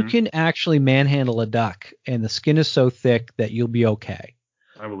 You can actually manhandle a duck, and the skin is so thick that you'll be okay.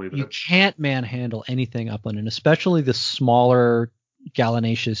 I believe it. You can't manhandle anything upland, and especially the smaller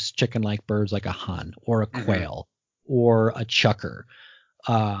gallinaceous chicken-like birds like a hun or a quail or a chucker.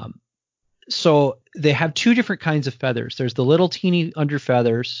 So they have two different kinds of feathers. There's the little teeny under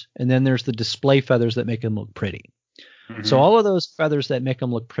feathers, and then there's the display feathers that make them look pretty. So all of those feathers that make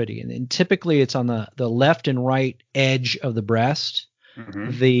them look pretty, and typically it's on the left and right edge of the breast.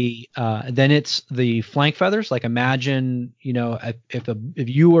 Then it's the flank feathers. Like imagine, if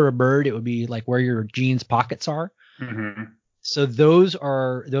you were a bird, it would be like where your jeans pockets are. So those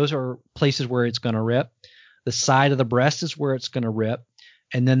are places where it's going to rip. The side of the breast is where it's going to rip,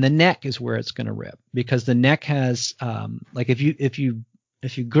 and then the neck is where it's going to rip, because the neck has like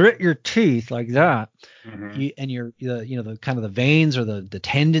if you grit your teeth like that, and the kind of the veins or the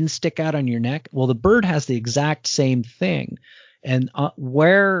tendons stick out on your neck. Well, the bird has the exact same thing, and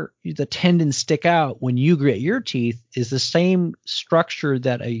where the tendons stick out when you grit your teeth is the same structure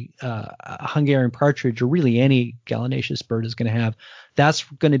that a Hungarian partridge or really any gallinaceous bird is going to have. That's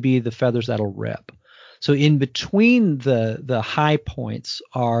going to be the feathers that'll rip. So in between the high points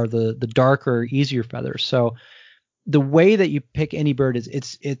are the darker, easier feathers. So the way that you pick any bird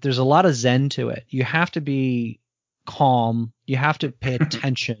is there's a lot of zen to it. You have to be calm. You have to pay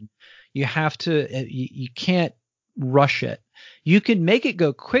attention. You have to, you can't rush it. You can make it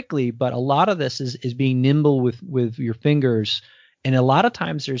go quickly, but a lot of this is being nimble with your fingers. And a lot of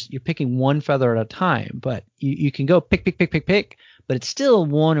times you're picking one feather at a time, but you can go pick, but it's still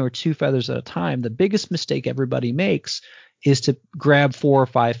one or two feathers at a time. The biggest mistake everybody makes is to grab 4 or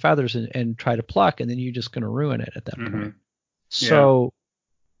 5 feathers and try to pluck, and then you're just going to ruin it at that point. So,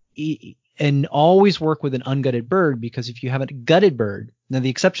 and always work with an ungutted bird, because if you have a gutted bird, now the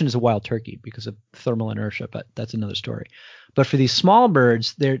exception is a wild turkey because of thermal inertia, but that's another story. But for these small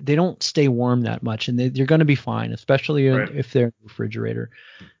birds, they don't stay warm that much, and they're going to be fine, especially if they're in the refrigerator.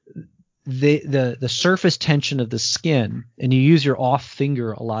 The surface tension of the skin, and you use your off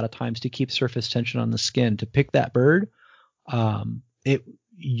finger a lot of times to keep surface tension on the skin to pick that bird.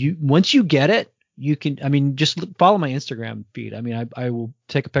 Once you get it, you can, just follow my Instagram feed. I will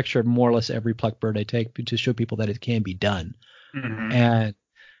take a picture of more or less every plucked bird I take to show people that it can be done. And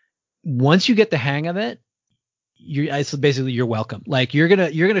once you get the hang of it, you're welcome. Like you're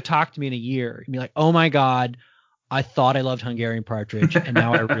gonna talk to me in a year and be like, oh my God, I thought I loved Hungarian partridge, and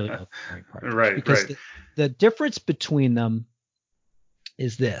now I really love Hungarian partridge. Because the difference between them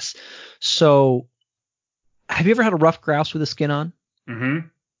is this. So, have you ever had a ruffed grouse with a skin on?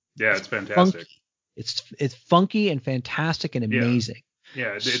 Yeah, it's fantastic. Funky. It's funky and fantastic and amazing.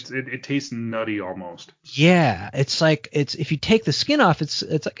 Yeah, it tastes nutty almost. Yeah, it's like if you take the skin off, it's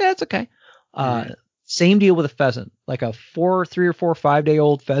like it's okay. Same deal with a pheasant. Like a 3 or 4 or 5 day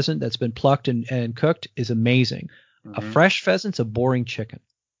old pheasant that's been plucked and cooked is amazing. A fresh pheasant's a boring chicken.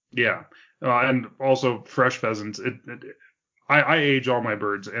 Yeah, and also fresh pheasants. I age all my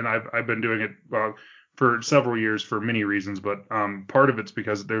birds, and I've been doing it for several years for many reasons, but part of it's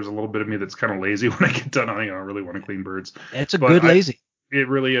because there's a little bit of me that's kind of lazy when I get done hunting. I don't really want to clean birds. It's good lazy. It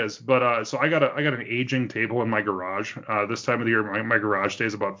really is. But so I got an aging table in my garage. This time of the year, my garage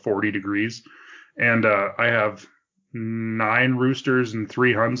stays about 40 degrees, and I have 9 roosters and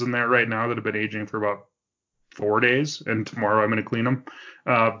 3 huns in there right now that have been aging for about 4 days, and tomorrow I'm going to clean them.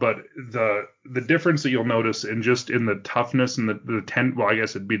 But the difference that you'll notice in the toughness and I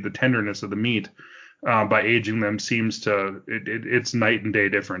guess it'd be the tenderness of the meat by aging them seems to it's night and day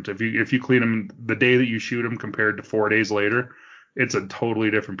different. If you clean them the day that you shoot them compared to 4 days later, it's a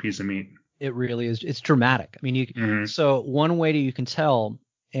totally different piece of meat. It really is. It's dramatic. So one way you can tell,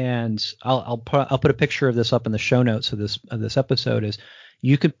 and I'll put a picture of this up in the show notes of this episode, is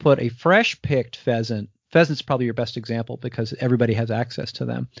you could put a fresh picked pheasant. Pheasant's probably your best example because everybody has access to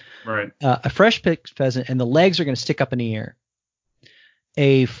them. Right. A fresh picked pheasant, and the legs are going to stick up in the air.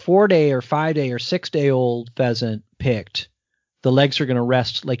 A 4 day or 5 day or 6 day old pheasant picked, the legs are going to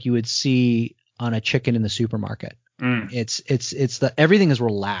rest like you would see on a chicken in the supermarket. It's everything is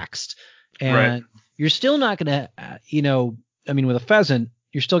relaxed, and you're still not going to, with a pheasant,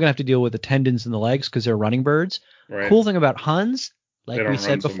 you're still going to have to deal with the tendons in the legs because they're running birds. Right. Cool thing about huns, like we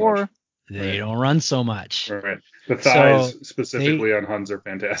said before, they don't run so much. Right. The thighs specifically on huns are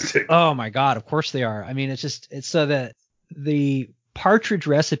fantastic. Oh my God, of course they are. It's so that the partridge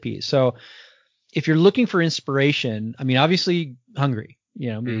recipes. So if you're looking for inspiration, obviously Hungary,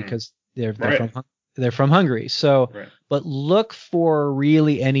 because they're from They're from Hungary. So, Right. but look for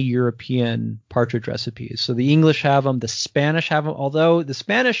really any European partridge recipes. So the English have them, the Spanish have them, although the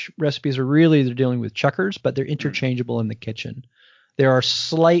Spanish recipes are really, they're dealing with chuckers, but they're interchangeable in the kitchen. There are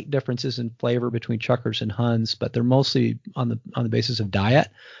slight differences in flavor between chuckers and Huns, but they're mostly on the basis of diet.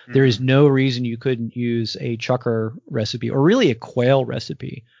 There is no reason you couldn't use a chucker recipe or really a quail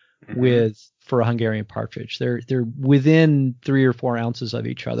recipe for a Hungarian partridge. They're within 3 or 4 ounces of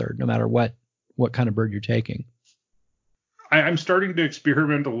each other, no matter what kind of bird you're taking. I'm starting to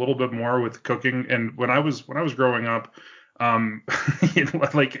experiment a little bit more with cooking, and when I was growing up,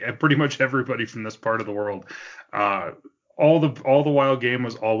 like pretty much everybody from this part of the world, all the wild game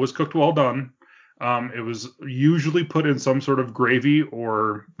was always cooked well done. It was usually put in some sort of gravy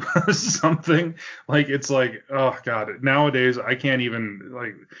or something. Like it's like, oh God, nowadays I can't even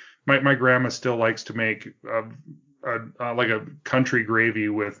like. My grandma still likes to make like a country gravy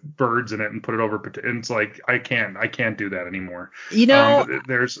with birds in it and put it over. And it's like I can't do that anymore. You know,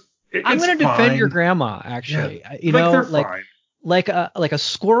 I'm going to defend your grandma actually. Yeah, you like know, they're fine. Like a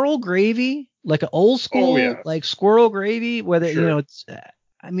squirrel gravy, like an old school like squirrel gravy. Whether it's,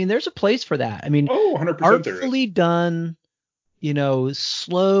 I mean, there's a place for that. I mean, 100% artfully done,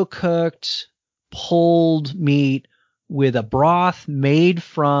 slow cooked, pulled meat with a broth made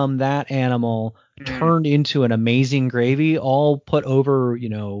from that animal turned into an amazing gravy, all put over,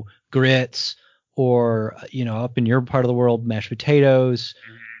 grits or, up in your part of the world, mashed potatoes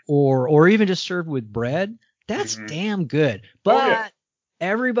or even just served with bread. That's damn good. But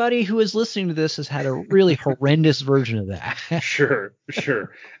everybody who is listening to this has had a really horrendous version of that. Sure.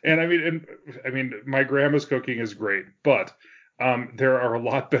 And I mean, my grandma's cooking is great, but there are a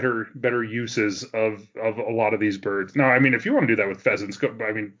lot better uses of a lot of these birds. Now, I mean, if you want to do that with pheasants,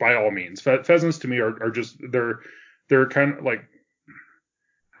 I mean, by all means. Pheasants to me are just they're kind of like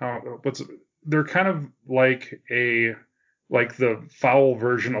they're kind of like the foul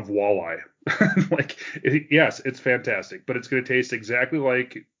version of walleye. Yes, it's fantastic, but it's going to taste exactly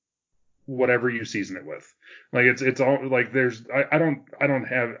like whatever you season it with. Like it's all like I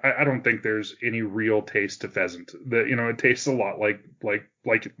don't think there's any real taste to pheasant. It tastes a lot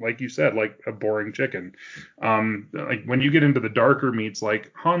like you said, like a boring chicken. Like when you get into the darker meats,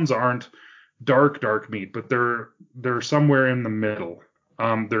 like Huns aren't dark meat, but they're somewhere in the middle.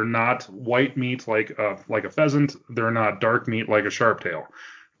 They're not white meat like a pheasant. They're not dark meat like a sharptail.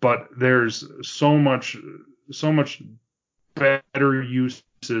 But there's so much better uses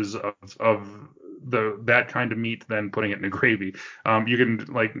of that kind of meat than putting it in a gravy. You can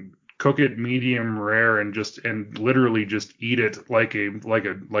like cook it medium rare and literally just eat it like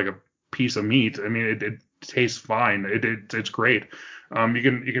a piece of meat. I mean, it tastes fine. It's great. You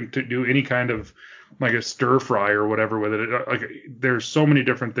can do any kind of like a stir fry or whatever with it. Like there's so many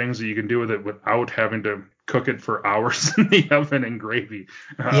different things that you can do with it without having to cook it for hours in the oven in gravy.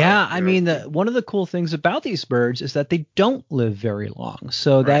 I mean, one of the cool things about these birds is that they don't live very long.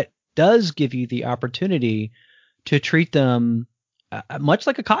 So that does give you the opportunity to treat them much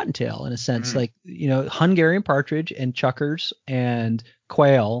like a cottontail in a sense, like, Hungarian partridge and chuckers and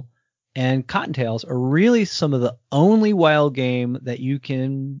quail and cottontails are really some of the only wild game that you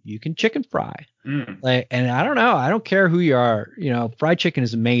can chicken fry. Like, and I don't know, I don't care who you are, fried chicken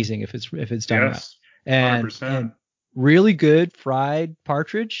is amazing if it's done right. And really good fried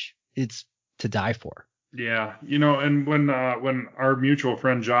partridge, it's to die for. Yeah, and when our mutual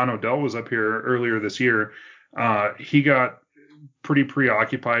friend John Odell was up here earlier this year, he got pretty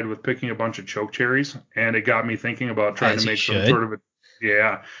preoccupied with picking a bunch of choke cherries, and it got me thinking about trying to make some sort of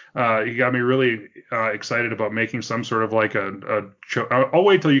he got me really excited about making some sort of like I'll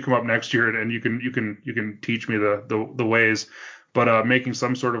wait till you come up next year and you can teach me the ways. But making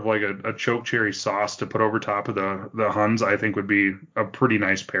some sort of like a choke cherry sauce to put over top of the Huns, I think would be a pretty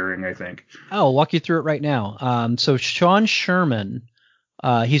nice pairing, I think. I'll walk you through it right now. So Sean Sherman,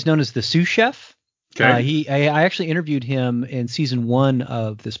 he's known as the sous chef. Okay. I actually interviewed him in season 1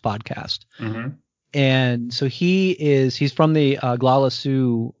 of this podcast. And so he's from the Glala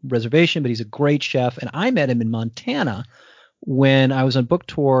Sioux reservation, but he's a great chef. And I met him in Montana when I was on book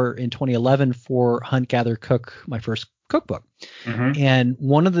tour in 2011 for Hunt, Gather, Cook, my first cookbook. And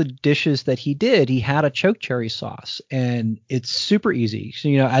one of the dishes that he had a choke cherry sauce, and it's super easy. So,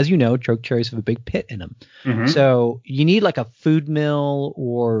 as you know, choke cherries have a big pit in them. So you need like a food mill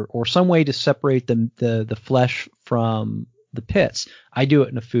or some way to separate the flesh from the pits. I do it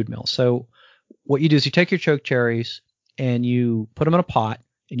in a food mill. So what you do is you take your choke cherries and you put them in a pot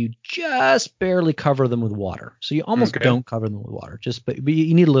and you just barely cover them with water. So you almost don't cover them with water, but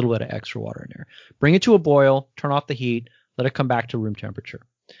you need a little bit of extra water in there. Bring it to a boil, turn off the heat, let it come back to room temperature.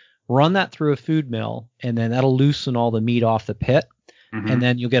 run that through a food mill, and then that'll loosen all the meat off the pit. Mm-hmm. And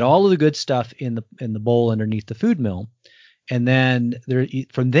then you'll get all of the good stuff in the bowl underneath the food mill. And then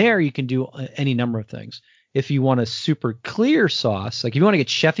from there, you can do any number of things. If you want a super clear sauce, like if you want to get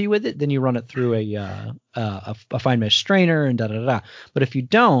chefy with it, then you run it through a fine mesh strainer and da-da-da-da. But if you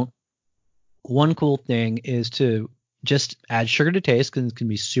don't, one cool thing is to just add sugar to taste, because it can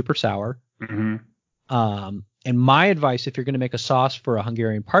be super sour. Mm-hmm. And my advice, if you're going to make a sauce for a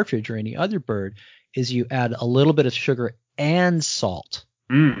Hungarian partridge or any other bird, is you add a little bit of sugar and salt.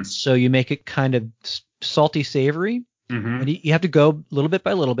 So you make it kind of salty, savory. Mm-hmm. And you have to go little bit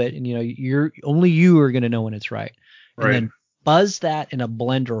by little bit, and you are going to know when it's right. And then buzz that in a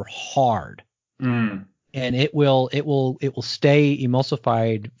blender hard, and it will stay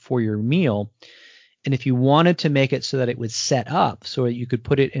emulsified for your meal. And if you wanted to make it so that it would set up, so that you could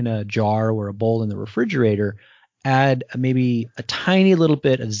put it in a jar or a bowl in the refrigerator, add maybe a tiny little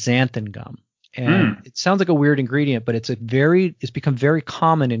bit of xanthan gum. And it sounds like a weird ingredient, but it's become very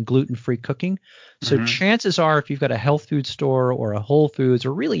common in gluten-free cooking. So chances are, if you've got a health food store or a Whole Foods,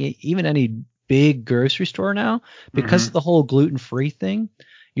 or really even any big grocery store now, because of the whole gluten-free thing,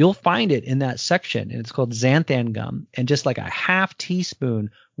 you'll find it in that section, and it's called xanthan gum. And just like a half teaspoon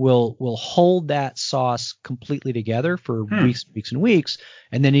will hold that sauce completely together for weeks and weeks,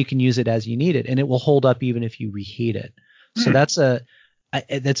 and then you can use it as you need it, and it will hold up even if you reheat it. So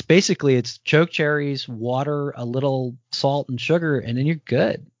that's basically, it's choke cherries, water, a little salt and sugar, and then you're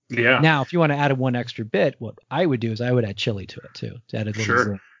good. Yeah. Now, if you want to add one extra bit, what I would do is I would add chili to it too, to add a little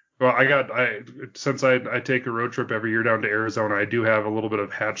zing. Well, since I take a road trip every year down to Arizona, I do have a little bit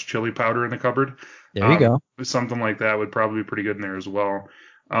of Hatch chili powder in the cupboard. There you go. Something like that would probably be pretty good in there as well.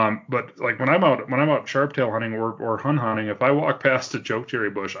 But like when I'm out sharptail hunting or hunt hunting, if I walk past a chokecherry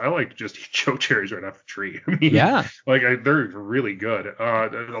bush, I like to just eat chokecherries right off the tree. I mean, they're really good.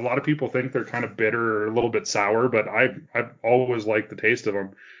 A lot of people think they're kind of bitter or a little bit sour, but I've always liked the taste of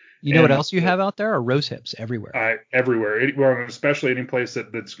them. You know what else you have out there? Are rose hips everywhere. Everywhere. Well, especially any place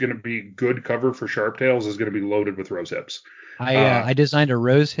that's going to be good cover for sharptails is going to be loaded with rose hips. I designed a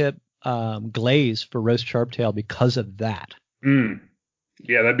rose hip glaze for roast sharptail because of that.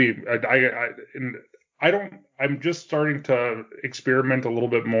 Yeah, that'd be. I'm just starting to experiment a little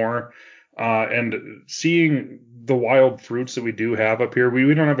bit more, and seeing the wild fruits that we do have up here.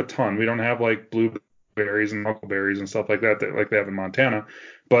 We don't have a ton. We don't have like blueberries and huckleberries and stuff like that like they have in Montana,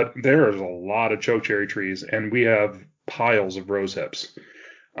 but there is a lot of chokecherry trees, and we have piles of rose hips.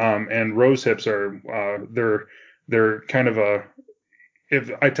 And rose hips are they're kind of a. If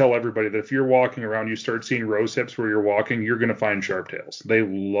I tell everybody that if you're walking around, you start seeing rose hips where you're walking, you're going to find sharptails. They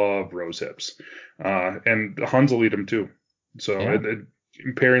love rose hips, and the Huns will eat them too. So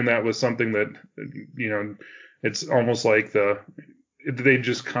pairing that with something that, it's almost like they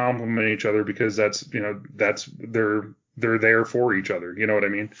just complement each other, because they're there for each other. You know what I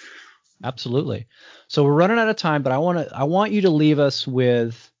mean? Absolutely. So we're running out of time, but I want you to leave us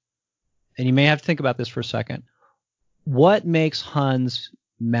with, and you may have to think about this for a second. What makes Huns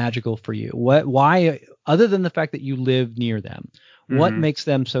magical for you? Why, other than the fact that you live near them, what makes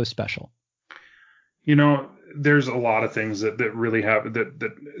them so special? There's a lot of things that really have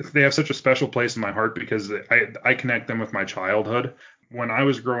that they have such a special place in my heart, because I connect them with my childhood. When I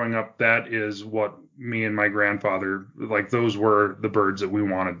was growing up, that is what me and my grandfather, like, those were the birds that we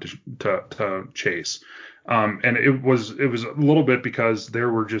wanted to chase. And it was a little bit because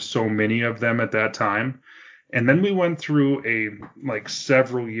there were just so many of them at that time. And then we went through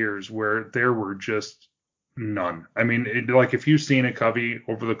several years where there were just none. I mean, if you've seen a covey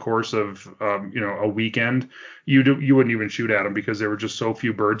over the course of a weekend, you wouldn't even shoot at them, because there were just so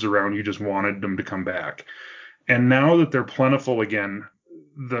few birds around. You just wanted them to come back. And now that they're plentiful again,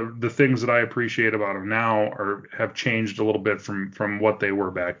 the things that I appreciate about them now have changed a little bit from what they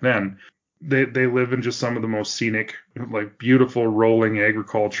were back then. They live in just some of the most scenic, like, beautiful rolling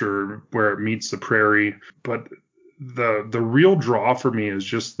agriculture where it meets the prairie. But the real draw for me is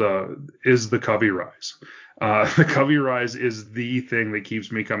just the covey rise. The covey rise is the thing that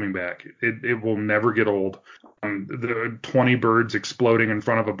keeps me coming back. It will never get old. The 20 birds exploding in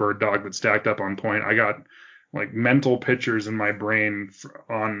front of a bird dog that's stacked up on point. I got like mental pictures in my brain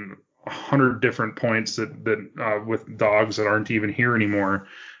on 100 different points that with dogs that aren't even here anymore.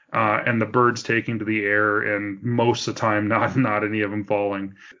 And the birds taking to the air, and most of the time not any of them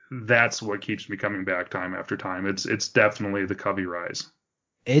falling. That's what keeps me coming back time after time. It's definitely the covey rise.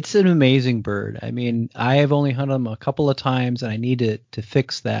 It's an amazing bird. I mean, I have only hunted them a couple of times, and I need to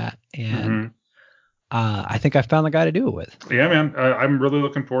fix that. And I think I found the guy to do it with. Yeah, man. I'm really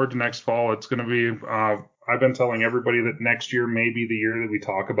looking forward to next fall. It's going to be I've been telling everybody that next year may be the year that we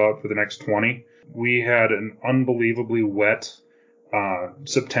talk about for the next 20. We had an unbelievably wet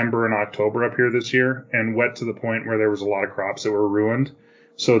September and October up here this year, and wet to the point where there was a lot of crops that were ruined.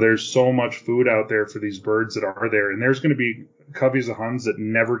 So there's so much food out there for these birds that are there, and there's going to be coveys of huns that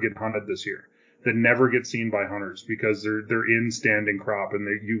never get hunted this year, that never get seen by hunters because they're in standing crop and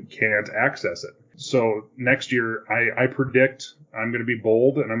you can't access it. So next year, I predict, I'm going to be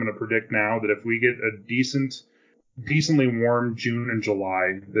bold, and I'm going to predict now that if we get a decently warm June and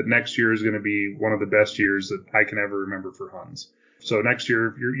July, that next year is going to be one of the best years that I can ever remember for huns. So next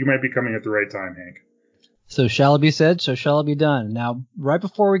year, you might be coming at the right time, Hank. So shall it be said, so shall it be done. Now, right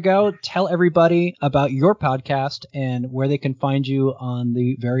before we go, tell everybody about your podcast and where they can find you on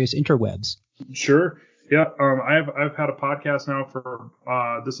the various interwebs. Sure. Yeah. I've had a podcast now for,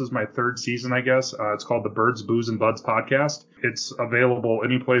 this is my third season, I guess. It's called the Birds, Booze, and Buds podcast. It's available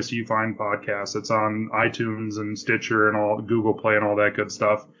any place you find podcasts. It's on iTunes and Stitcher and all Google Play and all that good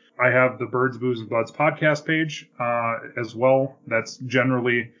stuff. I have the Birds, Booze, and Buds podcast page as well. That's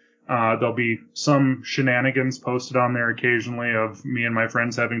generally, there'll be some shenanigans posted on there occasionally of me and my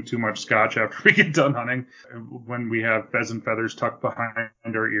friends having too much scotch after we get done hunting, when we have pheasant feathers tucked behind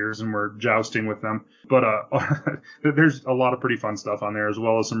our ears and we're jousting with them. But there's a lot of pretty fun stuff on there, as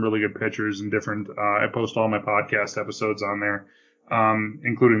well as some really good pictures and different. I post all my podcast episodes on there,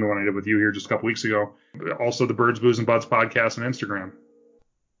 including the one I did with you here just a couple weeks ago. Also, the Birds, Booze, and Buds podcast on Instagram.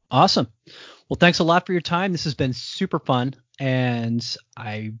 Awesome. Well, thanks a lot for your time. This has been super fun, and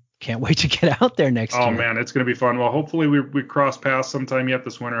I can't wait to get out there next year. Oh, man, it's going to be fun. Well, hopefully we cross paths sometime yet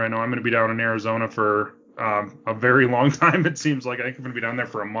this winter. I know I'm going to be down in Arizona for a very long time. It seems like I think I'm going to be down there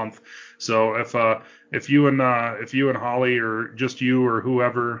for a month. So if you and Holly, or just you or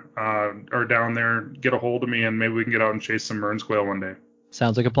whoever are down there, get a hold of me, and maybe we can get out and chase some Mearns quail one day.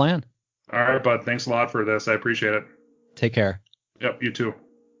 Sounds like a plan. All right, bud. Thanks a lot for this. I appreciate it. Take care. Yep, you too.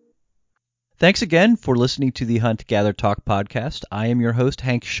 Thanks again for listening to the Hunt, Gather, Talk podcast. I am your host,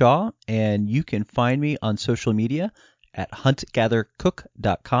 Hank Shaw, and you can find me on social media at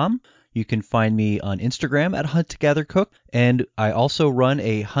huntgathercook.com. You can find me on Instagram at huntgathercook, and I also run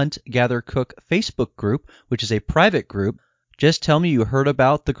a Hunt, Gather, Cook Facebook group, which is a private group. Just tell me you heard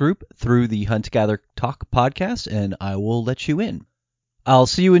about the group through the Hunt, Gather, Talk podcast, and I will let you in. I'll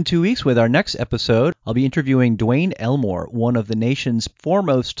see you in 2 weeks with our next episode. I'll be interviewing Dwayne Elmore, one of the nation's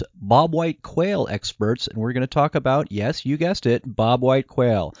foremost bobwhite quail experts, and we're going to talk about, yes, you guessed it, bobwhite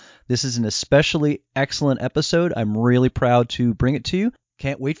quail. This is an especially excellent episode. I'm really proud to bring it to you.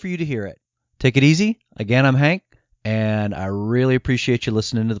 Can't wait for you to hear it. Take it easy. Again, I'm Hank, and I really appreciate you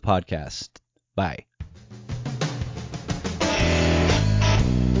listening to the podcast. Bye.